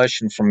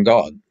revelation from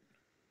God.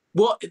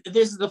 well,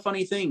 this is the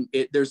funny thing.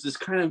 There's this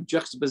kind of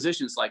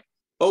juxtaposition. It's like,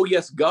 oh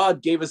yes,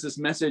 God gave us this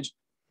message.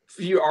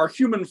 Our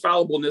human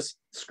fallibleness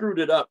screwed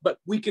it up, but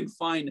we can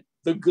find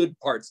the good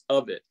parts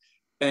of it.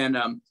 And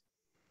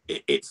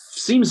it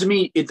seems to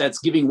me that's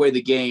giving away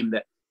the game.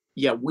 That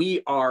yeah,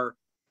 we are.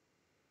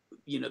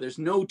 There's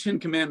no 10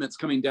 commandments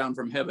coming down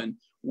from heaven.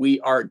 We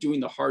are doing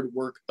the hard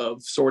work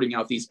of sorting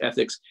out these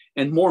ethics,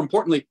 and more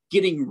importantly,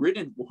 getting rid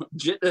of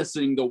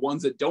jettisoning the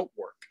ones that don't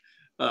work.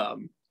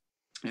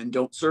 And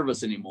don't serve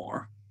us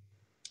anymore.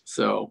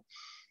 So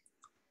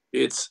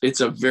it's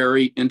a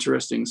very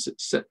interesting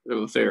set of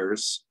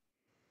affairs.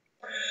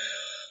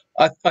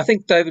 I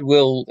think David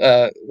will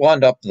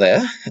wind up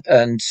there,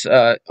 and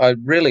I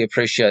really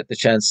appreciate the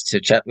chance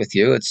to chat with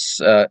you.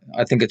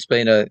 I think it's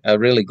been a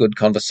really good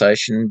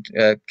conversation,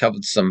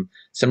 covered some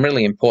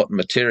really important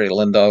material,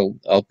 and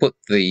I'll put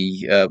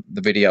the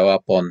video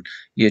up on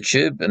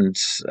YouTube, and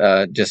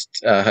just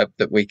hope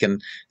that we can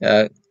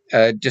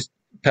just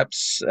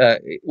perhaps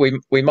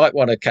we might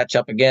want to catch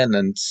up again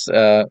and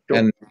Sure.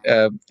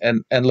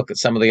 and look at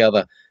some of the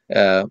other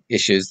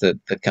issues that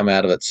come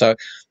out of it. So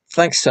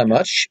thanks so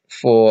much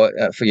for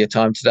your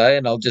time today,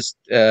 and I'll just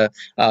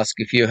ask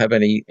if you have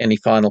any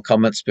final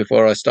comments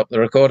before I stop the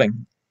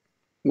recording.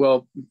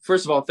 Well,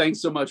 first of all,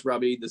 thanks so much,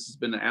 Robbie. This has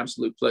been an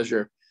absolute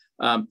pleasure.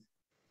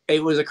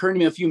 it was occurring to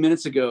me a few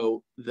minutes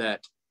ago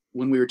that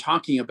when we were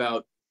talking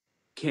about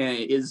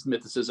is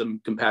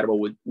mythicism compatible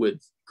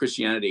with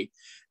Christianity,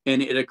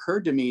 and it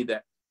occurred to me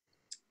that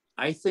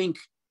I think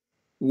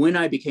when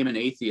I became an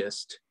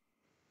atheist,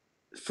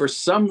 for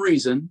some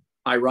reason,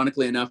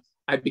 ironically enough,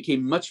 I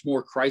became much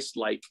more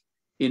Christ-like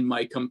in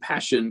my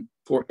compassion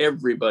for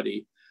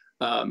everybody.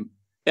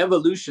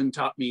 Evolution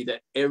taught me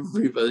that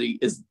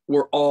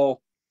we're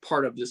all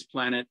part of this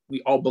planet.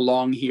 We all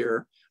belong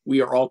here.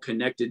 We are all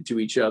connected to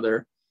each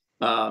other.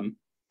 None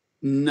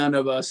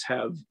of us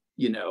have,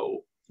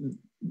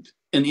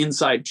 an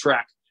inside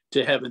track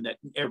to heaven that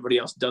everybody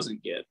else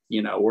doesn't get.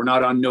 We're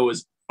not on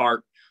Noah's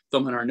Ark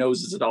thumbing our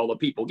noses at all the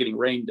people getting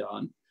rained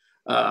on.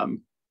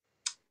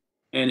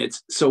 And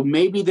so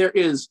maybe there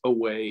is a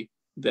way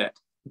that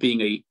being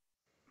a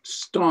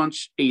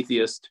staunch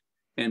atheist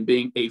and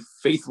being a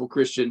faithful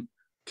Christian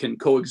can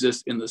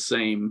coexist in the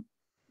same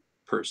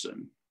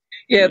person.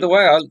 Yeah, the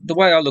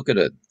way I look at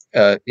it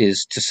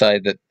is to say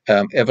that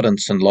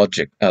evidence and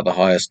logic are the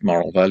highest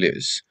moral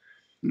values,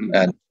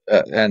 Mm-hmm.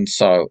 and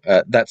so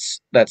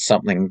that's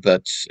something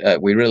that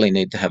we really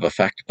need to have a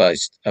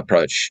fact-based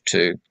approach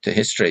to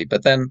history.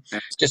 But then,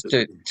 just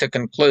to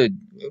conclude,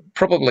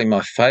 probably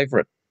my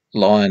favourite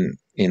line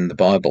in the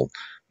Bible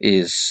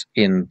is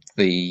in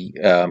the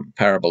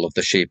parable of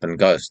the sheep and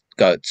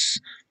goats,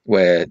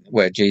 where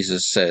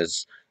Jesus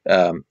says,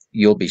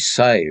 "You'll be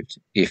saved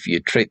if you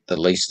treat the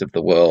least of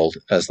the world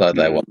as though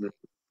they were."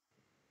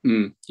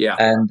 Yeah.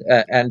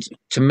 And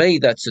to me,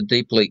 that's a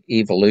deeply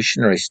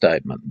evolutionary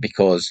statement,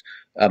 because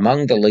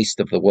among the least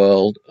of the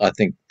world, I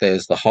think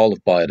there's the whole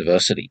of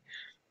biodiversity.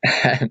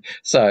 And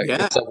so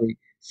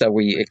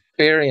we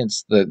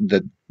experience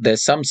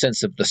there's some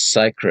sense of the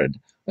sacred.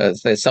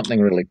 There's something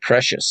really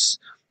precious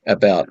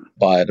about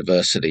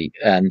biodiversity,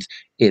 and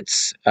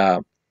it's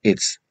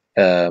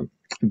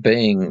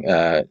being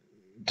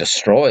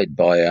destroyed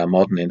by our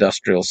modern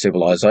industrial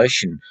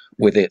civilization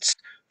with its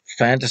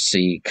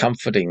fantasy,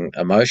 comforting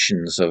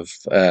emotions of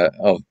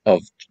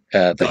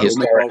the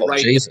historical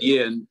Jesus.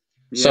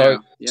 So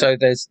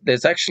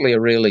there's actually a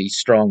really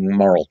strong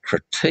moral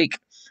critique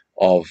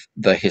of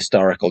the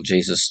historical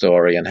Jesus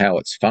story and how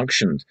it's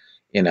functioned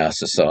in our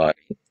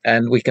society.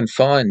 And we can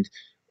find,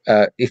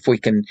 if we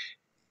can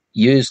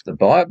use the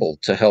Bible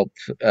to help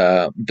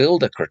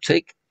build a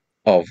critique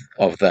of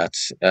that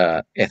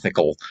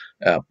ethical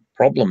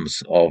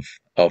problems of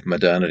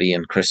modernity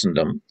and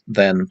Christendom,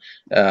 then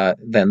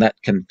that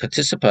can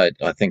participate,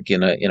 I think,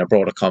 in a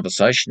broader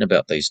conversation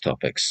about these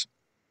topics.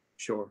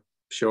 Sure.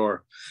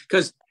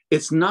 Because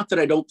it's not that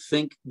I don't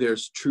think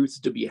there's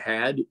truth to be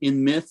had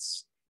in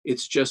myths.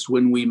 It's just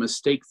when we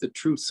mistake the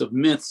truths of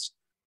myths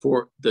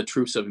for the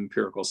truths of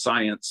empirical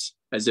science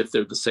as if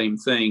they're the same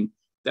thing,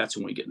 that's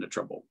when we get into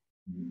trouble.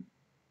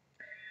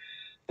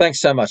 Thanks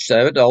so much,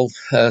 David. I'll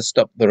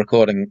stop the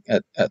recording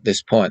at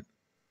this point.